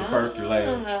time for the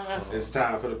percolator. It's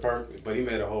time for the perk. But he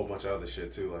made a whole bunch of other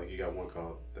shit too. Like he got one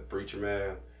called The Preacher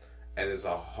Man, and it's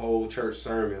a whole church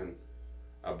sermon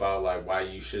about like why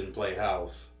you shouldn't play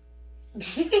house.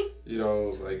 You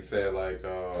know, like he said, like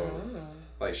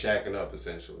shacking up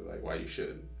essentially, like why you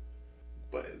shouldn't.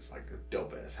 But it's like a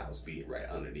dope ass house beat right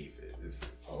underneath it. It's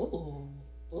Ooh.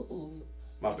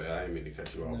 my bad. I didn't mean to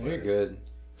cut you off. No, you're good.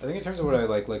 I think in terms of what I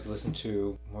like listen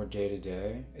to more day to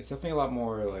day, it's definitely a lot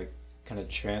more like kind of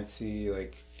trancey,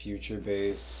 like future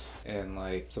bass, and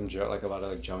like some like a lot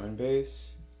of like drum and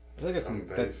bass. I feel like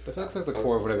that's like the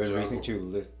core of what I've been listening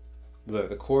to.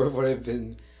 The core of what I've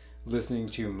been listening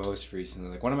to most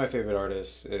recently. Like one of my favorite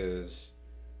artists two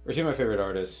of my favorite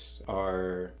artists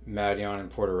are Madeon and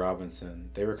Porter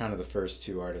Robinson. They were kind of the first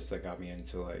two artists that got me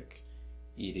into like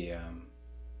EDM.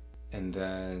 And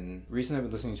then recently I've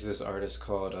been listening to this artist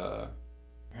called their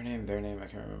name I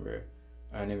can't remember.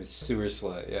 Her name is Sewer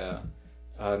Slut. Yeah,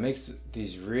 makes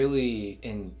these really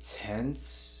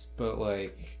intense but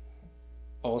like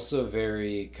also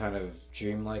very kind of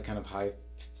dreamlike, kind of high,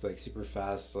 like super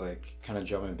fast, like kind of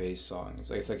drum and bass songs.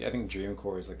 Like it's like I think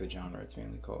dreamcore is like the genre it's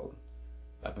mainly called.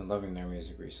 I've been loving their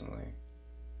music recently.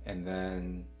 And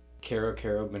then Caro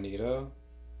Bonito,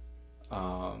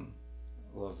 love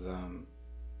them.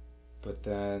 But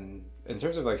then, in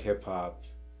terms of like hip hop,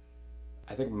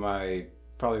 I think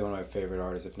probably one of my favorite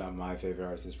artists, if not my favorite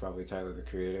artist, is probably Tyler the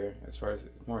Creator. As far as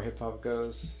more hip hop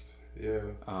goes. Yeah.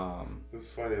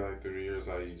 It's funny, like through the years,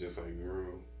 how you just like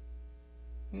grew.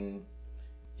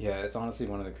 Yeah, it's honestly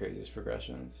one of the craziest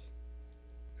progressions.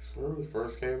 Cause when we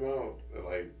first came out,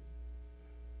 like,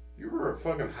 you were a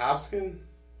fucking Hopkins.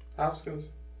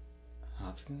 Hopkins?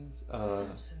 That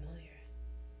sounds familiar.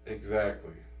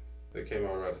 Exactly. They came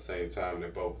out around the same time. They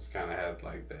both kind of had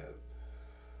like that.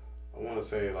 I want to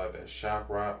say like that shock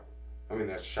rap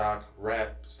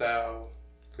style.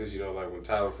 Because you know, like when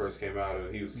Tyler first came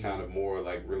out, he was kind of more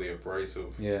like really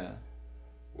abrasive. Yeah.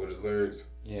 with his lyrics.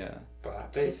 Yeah.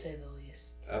 But To say the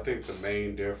least. I think the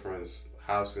main difference,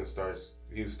 Hopkins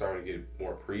he was starting to get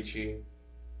more preachy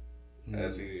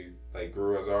as he like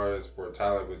grew as an artist, where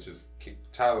Tyler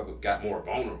got more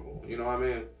vulnerable. You know what I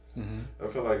mean? Mm-hmm. I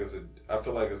feel like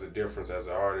it's a difference as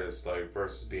an artist, like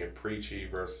versus being preachy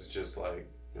versus just like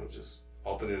just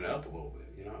opening it up a little bit.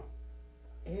 You know,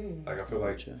 like I feel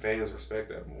like fans respect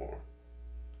that more.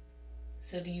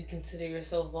 So, do you consider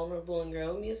yourself vulnerable in your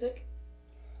own music?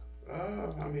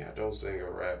 I mean, I don't sing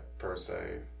or rap per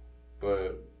se,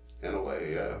 but in a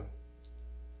way, yeah.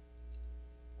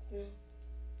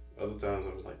 Other times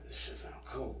I'm like, this shit sound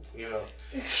cool, you know.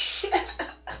 Yeah,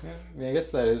 I mean, I guess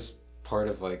that is part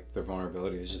of like the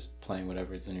vulnerability is just playing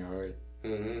whatever's in your heart. I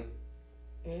mean,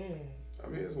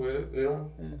 it's with it, you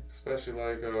know. Yeah. Especially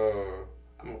like I'm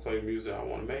gonna play the music I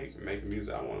want to make the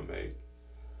music I want to make.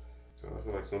 So I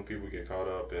feel like some people get caught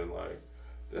up in like,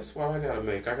 that's what I gotta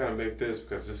make. I gotta make this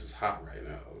because this is hot right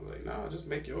now. Like, nah, just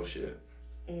make your shit.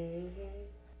 And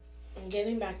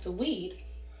getting back to weed.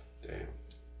 Damn,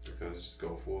 because just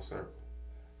go full circle.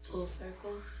 Full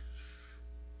circle.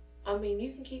 I mean,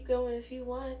 you can keep going if you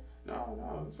want.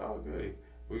 No, it's all good.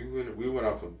 We went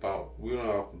off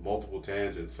multiple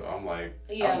tangents, so I'm like,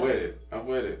 yeah, I'm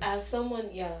with it. As someone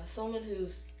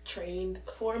who's trained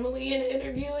formally in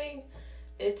interviewing,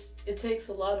 it takes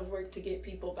a lot of work to get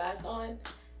people back on.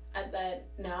 At that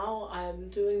now, I'm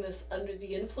doing this under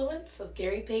the influence of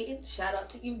Gary Payton. Shout out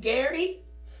to you, Gary.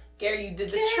 Gary, you did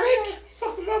the trick.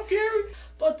 Fuck him up, Gary.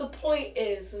 But the point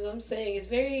is, as I'm saying, it's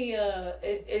very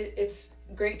it's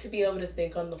great to be able to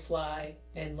think on the fly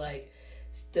and like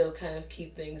still kind of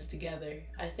keep things together.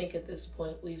 I think at this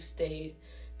point we've stayed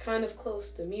kind of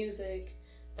close to music.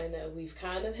 I know we've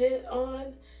kind of hit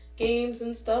on games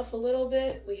and stuff a little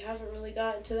bit. We haven't really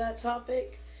gotten to that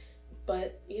topic,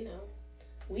 but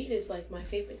weed is like my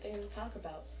favorite thing to talk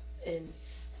about. And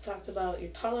talked about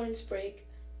your tolerance break,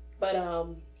 but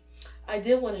I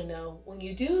did want to know, when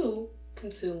you do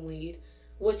consume weed,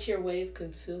 what's your way of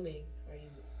consuming? Are you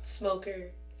a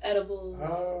smoker, edibles?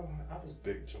 I was a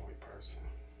big joint person.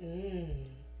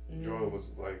 Joint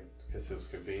was like, because it was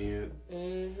convenient.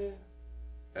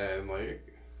 And like,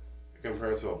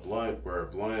 compared to a blunt, where a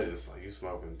blunt is like you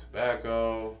smoking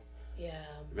tobacco. Yeah.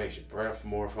 It makes your breath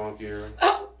more funkier.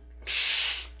 Oh!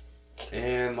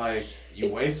 And like, you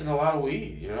wasting a lot of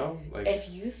weed, Like, if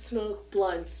you smoke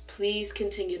blunts, please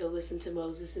continue to listen to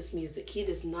Moses' music. He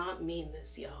does not mean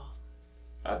this, y'all.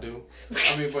 I do.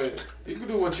 I mean, but you can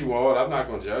do what you want. I'm not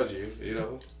gonna judge you,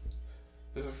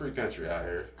 It's a free country out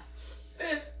here.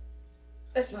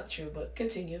 That's not true, but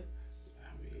continue. I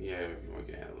mean, yeah, if you want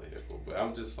to get analytical. But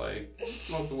I'm just like,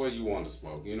 smoke the way you want to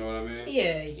smoke. You know what I mean?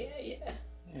 Yeah.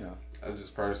 Yeah. I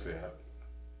just personally,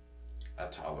 I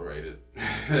tolerate it.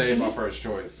 That ain't my first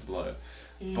choice, blood.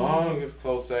 Bong is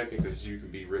close second because you can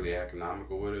be really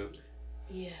economical with it.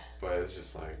 Yeah. But it's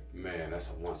just like, man,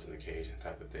 that's a once in occasion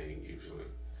type of thing usually.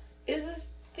 Is this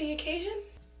the occasion?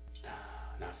 Nah,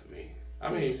 not for me.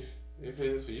 I mean, if it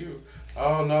is for you.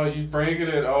 Oh no, you bringing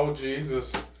it. Oh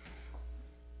Jesus.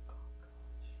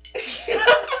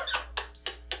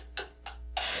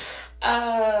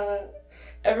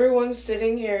 Everyone's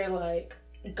sitting here like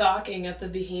gawking at the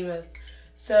behemoth.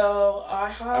 So I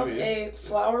have a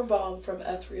flower bomb from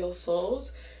Ethereal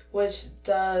Souls, which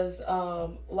does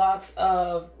lots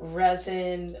of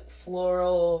resin,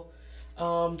 floral,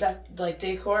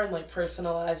 decor and like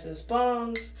personalizes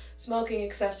bongs, smoking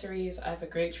accessories. I have a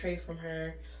great tray from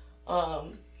her,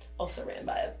 also ran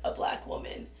by a black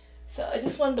woman. So I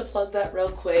just wanted to plug that real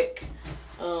quick.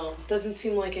 Doesn't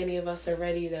seem like any of us are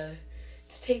ready to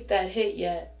take that hit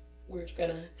yet. We're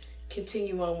gonna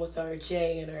continue on with our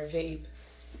J and our vape.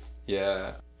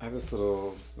 Yeah, I have this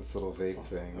little vape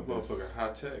thing. That motherfucker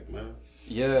high tech, man.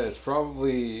 Yeah, it's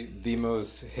probably the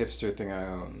most hipster thing I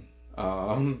own.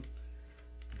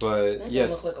 But that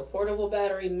yes, look like a portable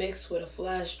battery mixed with a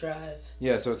flash drive.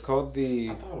 Yeah, so it's called the.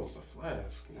 I thought it was a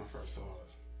flask when I first saw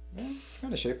it. Yeah, it's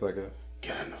kind of shaped like a.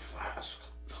 Get in the flask.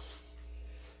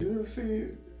 You ever see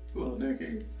Lil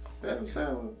Nicky, Adam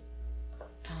Sandler?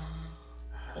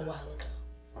 A while ago.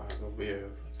 Yeah,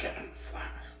 get in the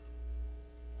flask.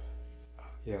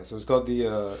 Yeah, so it's called the.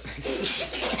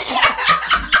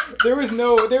 There was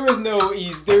no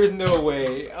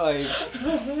way. Like.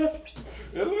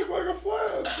 It looked like a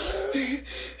flask, man.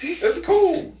 It's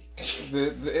cool.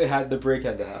 The break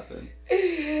had to happen.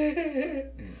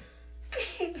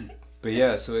 But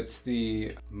yeah, so it's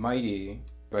the Mighty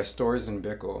by Storrs and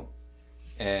Bickel,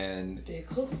 and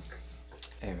Bickel.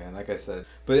 Hey man, like I said,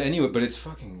 but anyway, it's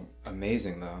fucking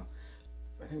amazing though.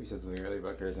 I think we said something earlier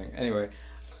about cursing. Anyway,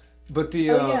 But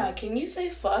the Oh yeah, can you say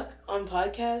fuck on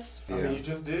podcasts? I mean, you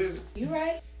just did. You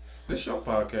right? This your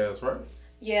podcast, right?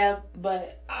 Yeah,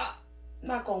 but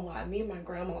not gonna lie, me and my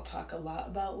grandma talk a lot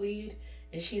about weed,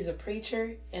 and she's a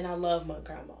preacher, and I love my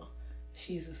grandma.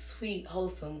 She's a sweet,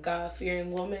 wholesome,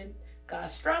 God-fearing woman,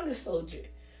 God's strongest soldier.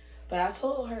 But I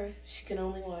told her she can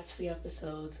only watch the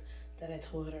episodes that I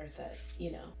told her that,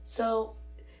 So,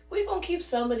 we're gonna keep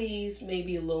some of these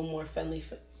maybe a little more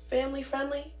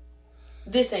family-friendly.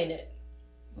 This ain't it.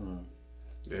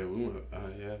 Yeah, we want.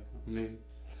 Yeah, I mean,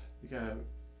 you gotta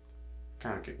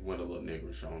kind of went a little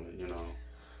niggerish on it, just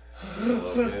a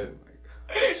little bit.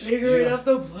 Niggering up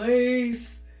the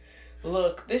place.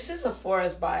 Look, this is a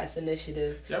Forest Bias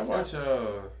initiative. Y'all watch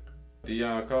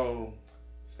Deion Cole,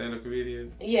 stand-up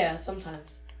comedian? Yeah,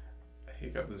 sometimes. He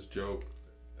got this joke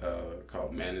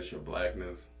called "Manage Your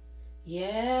Blackness."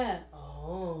 Yeah.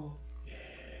 Oh.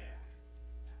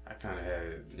 I kind of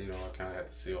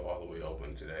had to seal all the way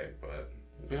open today, but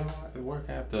at work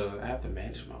I have to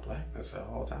manage my blackness at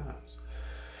all times.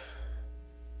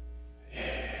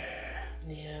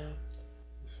 Yeah.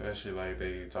 Especially like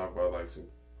they talk about like some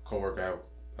coworker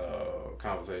have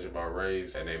conversation about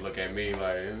race, and they look at me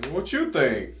like, "What you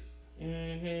think?"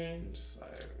 I'm just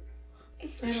like,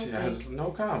 just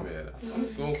no comment.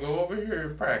 I'm gonna go over here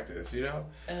and practice,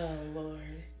 Oh Lord.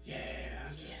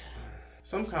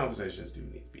 Some conversations do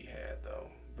need to be had though,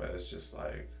 but it's just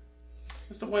like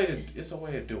it's a way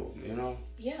to do them,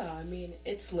 Yeah, I mean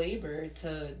it's labor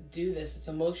to do this. It's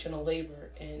emotional labor,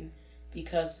 and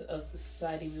because of the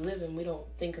society we live in, we don't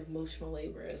think of emotional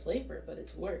labor as labor, but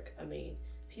it's work. I mean,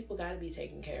 people got to be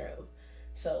taken care of.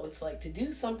 So it's like to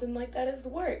do something like that is the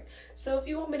work. So if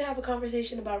you want me to have a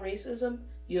conversation about racism,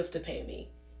 you have to pay me.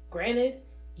 Granted,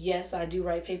 yes, I do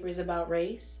write papers about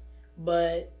race,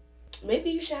 but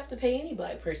maybe you should have to pay any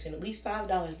black person at least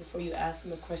 $5 before you ask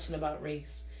them a question about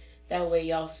race. That way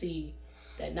y'all see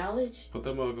that knowledge. Put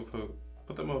that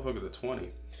motherfucker to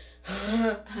 20.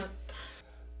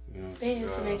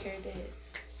 Fans to make her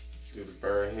dance. Do the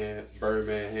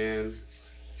Birdman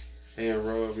hand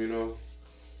rub,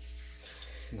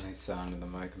 Nice sound in the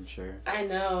mic, I'm sure. I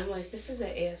know. I'm like, this is an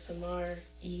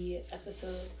ASMR-y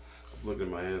episode. I'm looking at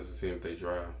my hands to see if they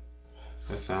dry.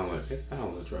 It sound like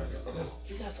dry.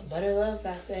 You got some butter love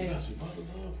back there. You got some butter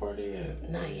love? Where they at?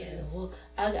 Not yet. Well,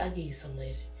 I'll give you some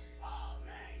later. Oh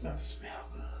man, you got to smell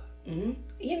good.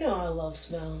 I love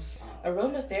smells.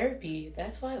 Aromatherapy,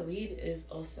 that's why weed is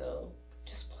also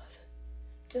just pleasant.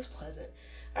 Just pleasant.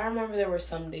 I remember there were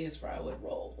some days where I would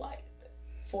roll like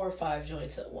 4 or 5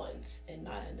 joints at once and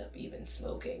not end up even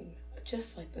smoking.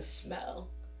 Just like the smell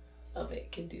of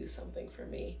it can do something for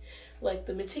me. Like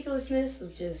the meticulousness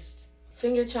of just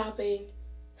finger chopping,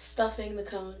 stuffing the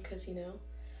cone, because,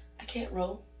 I can't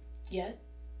roll yet.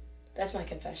 That's my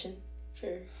confession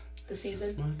for the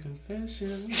season. My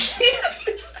confession.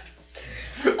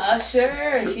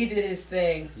 Usher, he did his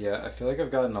thing. Yeah, I feel like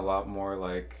I've gotten a lot more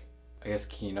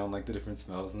keen on the different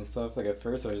smells and stuff. Like at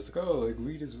first I was just like,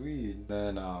 weed is weed.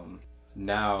 Then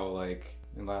now in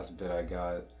the last bit I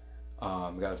got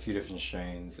a few different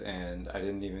strains, and I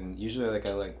didn't even usually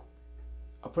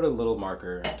I'll put a little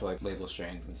marker to label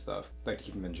strains and stuff, to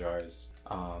keep them in jars.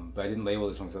 But I didn't label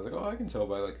this one because I was like, I can tell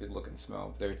by the look and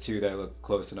smell. There are 2 that look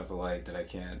close enough alike that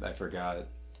I forgot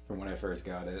from when I first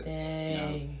got it.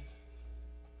 Dang.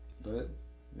 But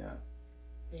yeah.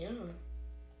 Yeah.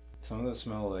 Some of them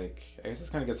smell I guess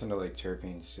this kind of gets into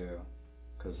terpenes too,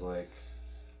 because I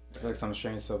feel like some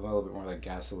strains smell a little bit more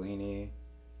gasoline-y,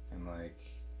 and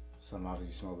some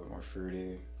obviously smell a bit more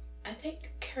fruity. I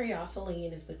think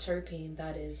caryophyllene is the terpene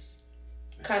that is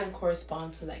kind of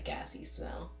corresponds to that gassy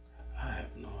smell. I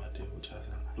have no idea what y'all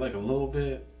sound like. A little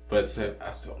bit, but I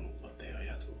still don't know what the hell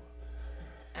y'all do.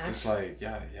 It's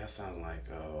y'all sound like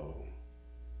y'all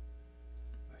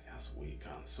some weed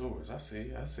connoisseurs. I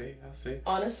see.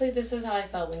 Honestly, this is how I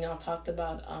felt when y'all talked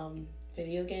about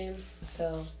video games.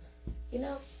 So,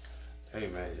 Hey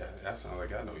man, y'all sound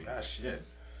like I know y'all shit.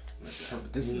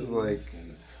 This is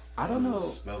I don't know.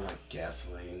 Smell like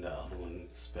gasoline. The other one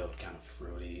smelled kind of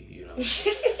fruity.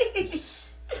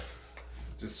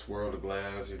 Just swirl the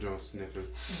glass. You're just sniffing.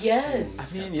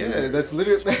 Yes. I mean, yeah, that's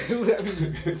literally.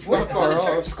 It's We're not far going to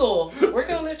terp off. school. We're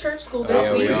going to terp school this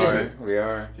Yeah, season. we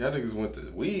are. Y'all niggas went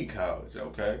to weed college,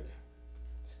 okay?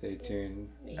 Stay tuned.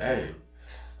 Yeah. Hey.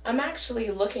 I'm actually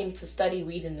looking to study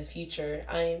weed in the future.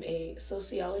 I'm a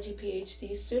sociology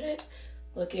PhD student.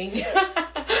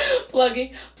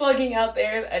 Plugging out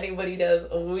there if anybody does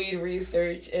weed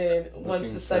research and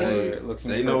wants to study.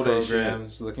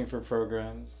 Looking for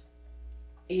programs.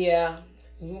 Yeah,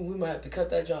 we might have to cut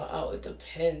that job out. It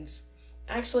depends.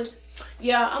 Actually,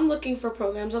 Yeah, I'm looking for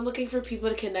programs. I'm looking for people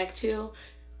to connect to.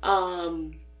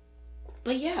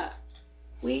 But yeah,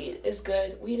 weed is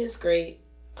good. Weed is great.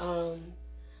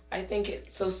 I think it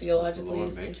sociologically Lord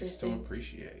is makes us to interesting.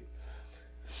 appreciate.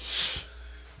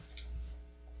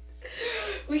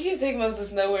 We can't take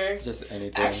Moses nowhere. Just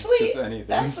anything. Actually, just anything.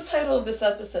 that's the title of this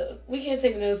episode. We can't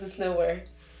take Moses nowhere.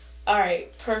 All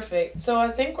right, perfect. So I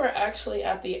think we're actually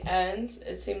at the end.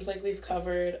 It seems like we've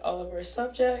covered all of our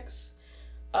subjects.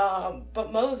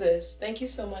 But Moses, thank you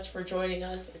so much for joining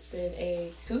us. It's been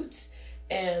a hoot,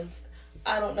 and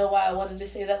I don't know why I wanted to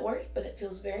say that word, but it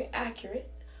feels very accurate.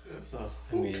 It's a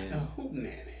hoot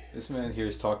nanny. This man here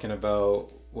is talking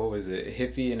about, what was it,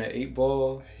 hippie and an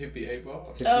 8-ball? Hippie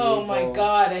 8-ball. Hippie Oh 8 my ball.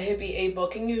 God, a hippie 8-ball.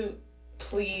 Can you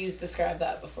please describe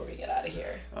that before we get out of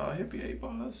here? Hippie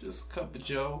 8-ball, it's just a cup of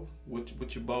Joe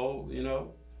with your bowl, you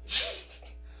know.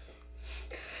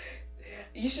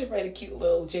 You should write a cute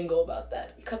little jingle about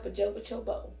that. Cup of Joe with your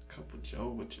bowl. Cup of Joe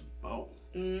with your bowl.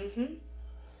 Mm-hmm.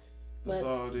 That's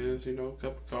all it is, you know.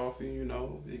 Cup of coffee, you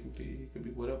know. It can be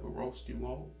whatever roast you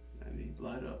want, and you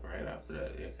light up right after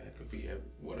that. It could be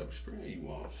whatever strain you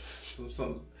want.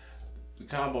 Some the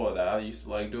combo that I used to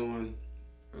like doing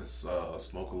is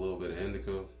smoke a little bit of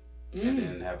indica, and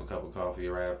then have a cup of coffee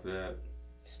right after that.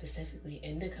 Specifically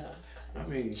indica, I because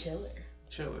mean, it's chiller.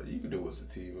 Chiller. You can do with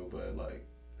sativa, but like,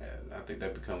 I think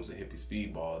that becomes a hippie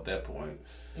speedball at that point.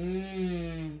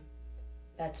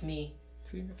 That's me.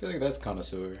 See, I feel like that's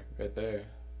connoisseur right there.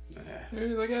 Nah.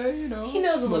 You're like, hey, you know. He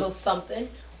knows a little something.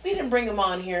 We didn't bring him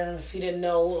on here if he didn't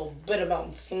know a little bit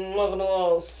about smoking a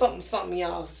little something,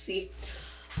 y'all see.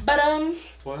 But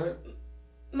What?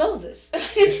 Moses,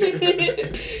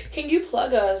 can you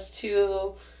plug us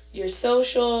to your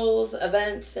socials,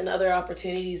 events, and other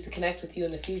opportunities to connect with you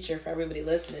in the future for everybody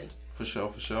listening? For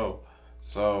sure.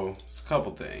 So, it's a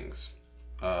couple things.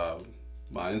 My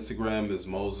Instagram is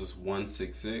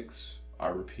Moses166. I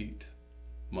repeat,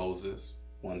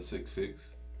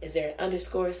 Moses166. Is there an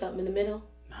underscore or something in the middle?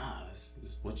 Nah,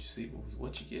 it's what you see, it's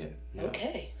what you get. You know?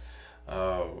 Okay.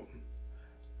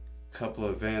 Couple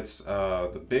of events.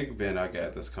 The big event I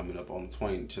got that's coming up on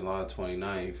July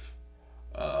 29th.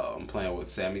 I'm playing with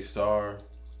Sammy Starr.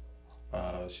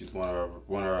 She's one of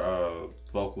our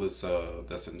vocalists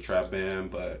that's in the trap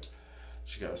band, but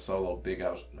she got a solo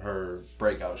her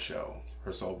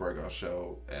solo breakout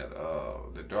show at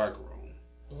the Dark Room.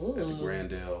 Ooh. At the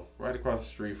Grandale, right across the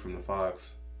street from the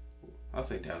Fox. I'll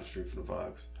say down the street from the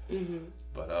Fox. Mm-hmm.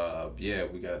 But yeah,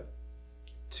 we got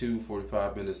 2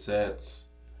 45-minute sets.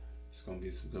 It's gonna be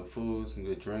some good food, some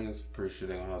good drinks. Pretty sure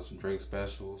they're gonna have some drink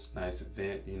specials. Nice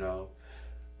event, you know.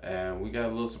 And we got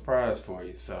a little surprise for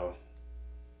you, so.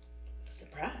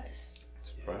 Surprise.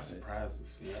 Yeah,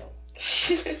 surprises, you know.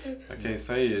 I can't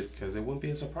say it because it wouldn't be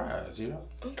a surprise, you know.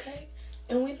 Okay.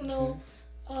 And we don't know.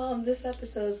 This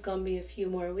episode's gonna be a few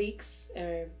more weeks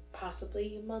or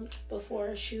possibly a month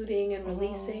before shooting and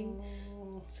releasing.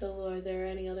 So are there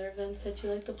any other events that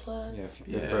you like to plug? Yeah, if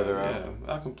you're further out.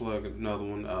 Yeah, I can plug another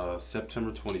one.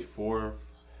 September 24th,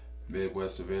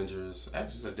 Midwest Avengers.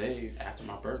 Actually, it's a day after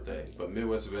my birthday. But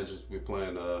Midwest Avengers, we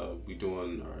doing our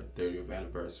 30th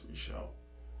anniversary show.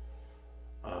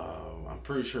 I'm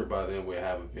pretty sure by then we'll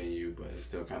have a venue, but it's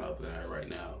still kind of up in the air right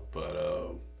now. But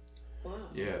Wow.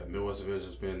 yeah, Midwest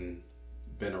Avengers been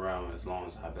around as long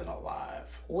as I've been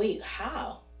alive. Wait,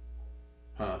 how?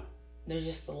 Huh? There's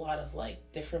just a lot of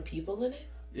like different people in it?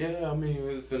 Yeah, I mean,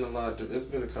 it's been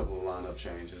a couple of lineup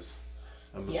changes.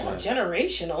 Yeah,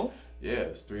 generational. Yeah,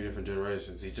 it's 3 different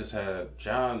generations. He just had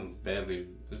John Bandley,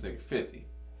 this nigga 50.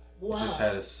 Wow. He just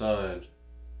had his son,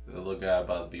 the little guy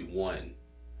about to be 1.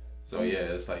 So yeah,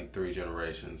 it's like 3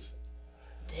 generations.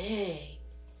 Dang.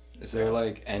 Is there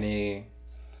like any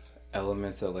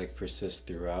elements that like persist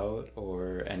throughout,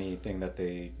 or anything that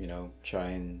they, you know, try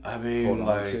and hold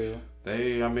on to?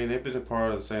 They've been a part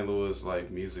of the St. Louis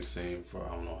like music scene for I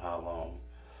don't know how long,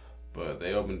 but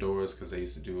they opened doors because they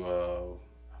used to do I'm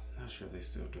not sure if they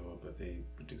still do it, but they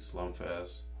do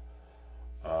Slumfest.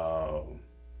 But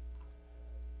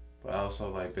I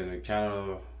also like been in kind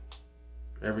of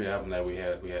every album that we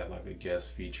had like a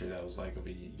guest feature that was like of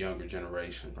a younger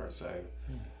generation per se.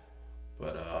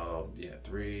 But yeah,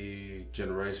 3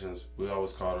 generations. We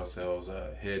always called ourselves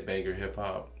headbanger hip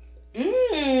hop.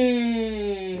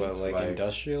 Well, like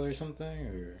industrial or something,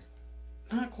 or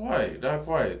not quite. I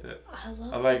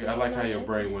like how your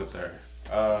brain went there.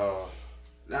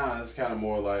 Nah, it's kind of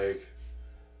more like,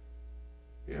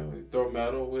 you know, we throw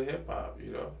metal with hip hop,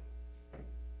 you know.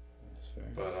 That's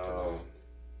fair. But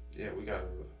yeah, we got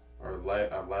our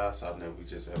last album that we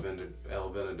just El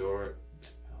Venador.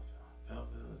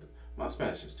 My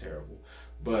Spanish is terrible,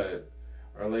 but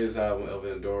Our latest album, El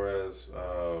Vendedores,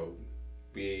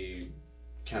 we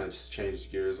kind of just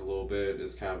changed gears a little bit.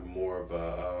 It's kind of more of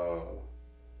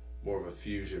a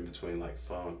fusion between like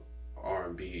funk,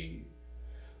 R&B,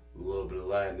 a little bit of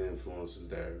Latin influences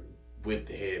there with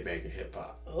the headbanger hip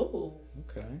hop. Oh.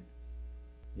 Okay.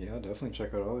 Yeah, I'll definitely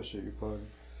check out all the shit you plug.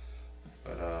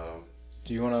 But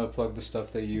do you want to plug the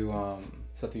stuff that you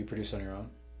produce on your own?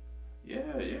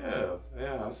 Yeah.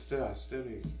 I still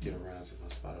need to get around to my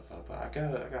Spotify, but I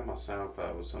got my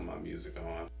SoundCloud with some of my music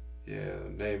on. Yeah, the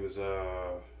name is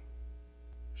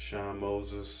Sean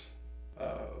Moses.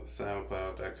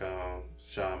 SoundCloud.com,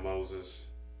 Sean Moses.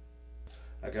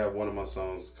 I got one of my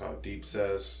songs called Deep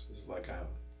Cess. It's like a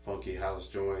funky house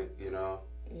joint, you know,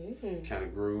 kind of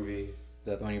groovy. Is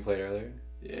that the one you played earlier?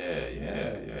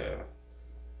 Yeah.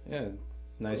 Yeah,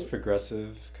 nice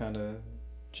progressive kind of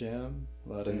jam.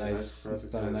 A lot of nice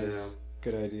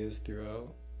good ideas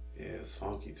throughout. Yeah, it's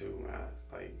funky too, man.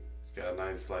 Like, it's got a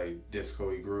nice like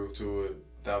disco-y groove to it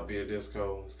without being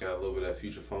disco. It's got a little bit of that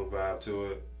future funk vibe to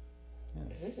it.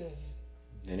 Yeah.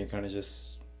 Then you're kind of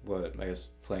just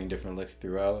playing different licks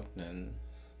throughout, and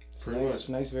it's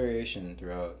nice variation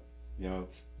throughout. You know,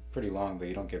 it's pretty long, but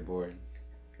you don't get bored.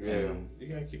 Yeah, you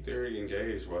gotta keep the ear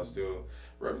engaged while still.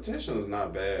 Repetition is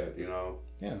not bad, you know.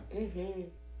 Yeah. Mm-hmm.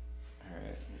 All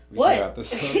right. What? Got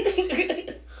this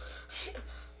one.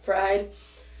 Fried.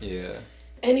 Yeah.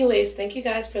 Anyways, thank you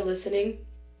guys for listening.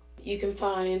 You can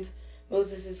find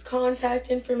Moses'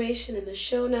 contact information in the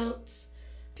show notes.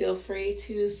 Feel free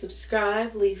to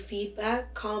subscribe, leave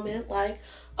feedback, comment, like,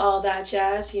 all that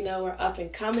jazz. You know, we're up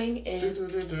and coming. And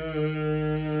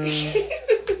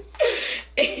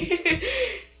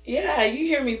yeah, you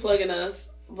hear me plugging us.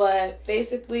 But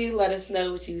basically, let us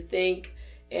know what you think.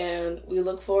 And we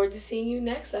look forward to seeing you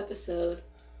next episode.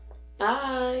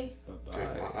 Bye. Bye-bye.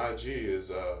 Okay, my IG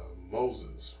is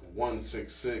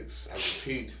Moses166. I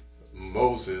repeat,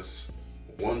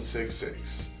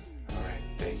 Moses166. All right,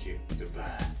 thank you.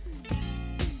 Goodbye.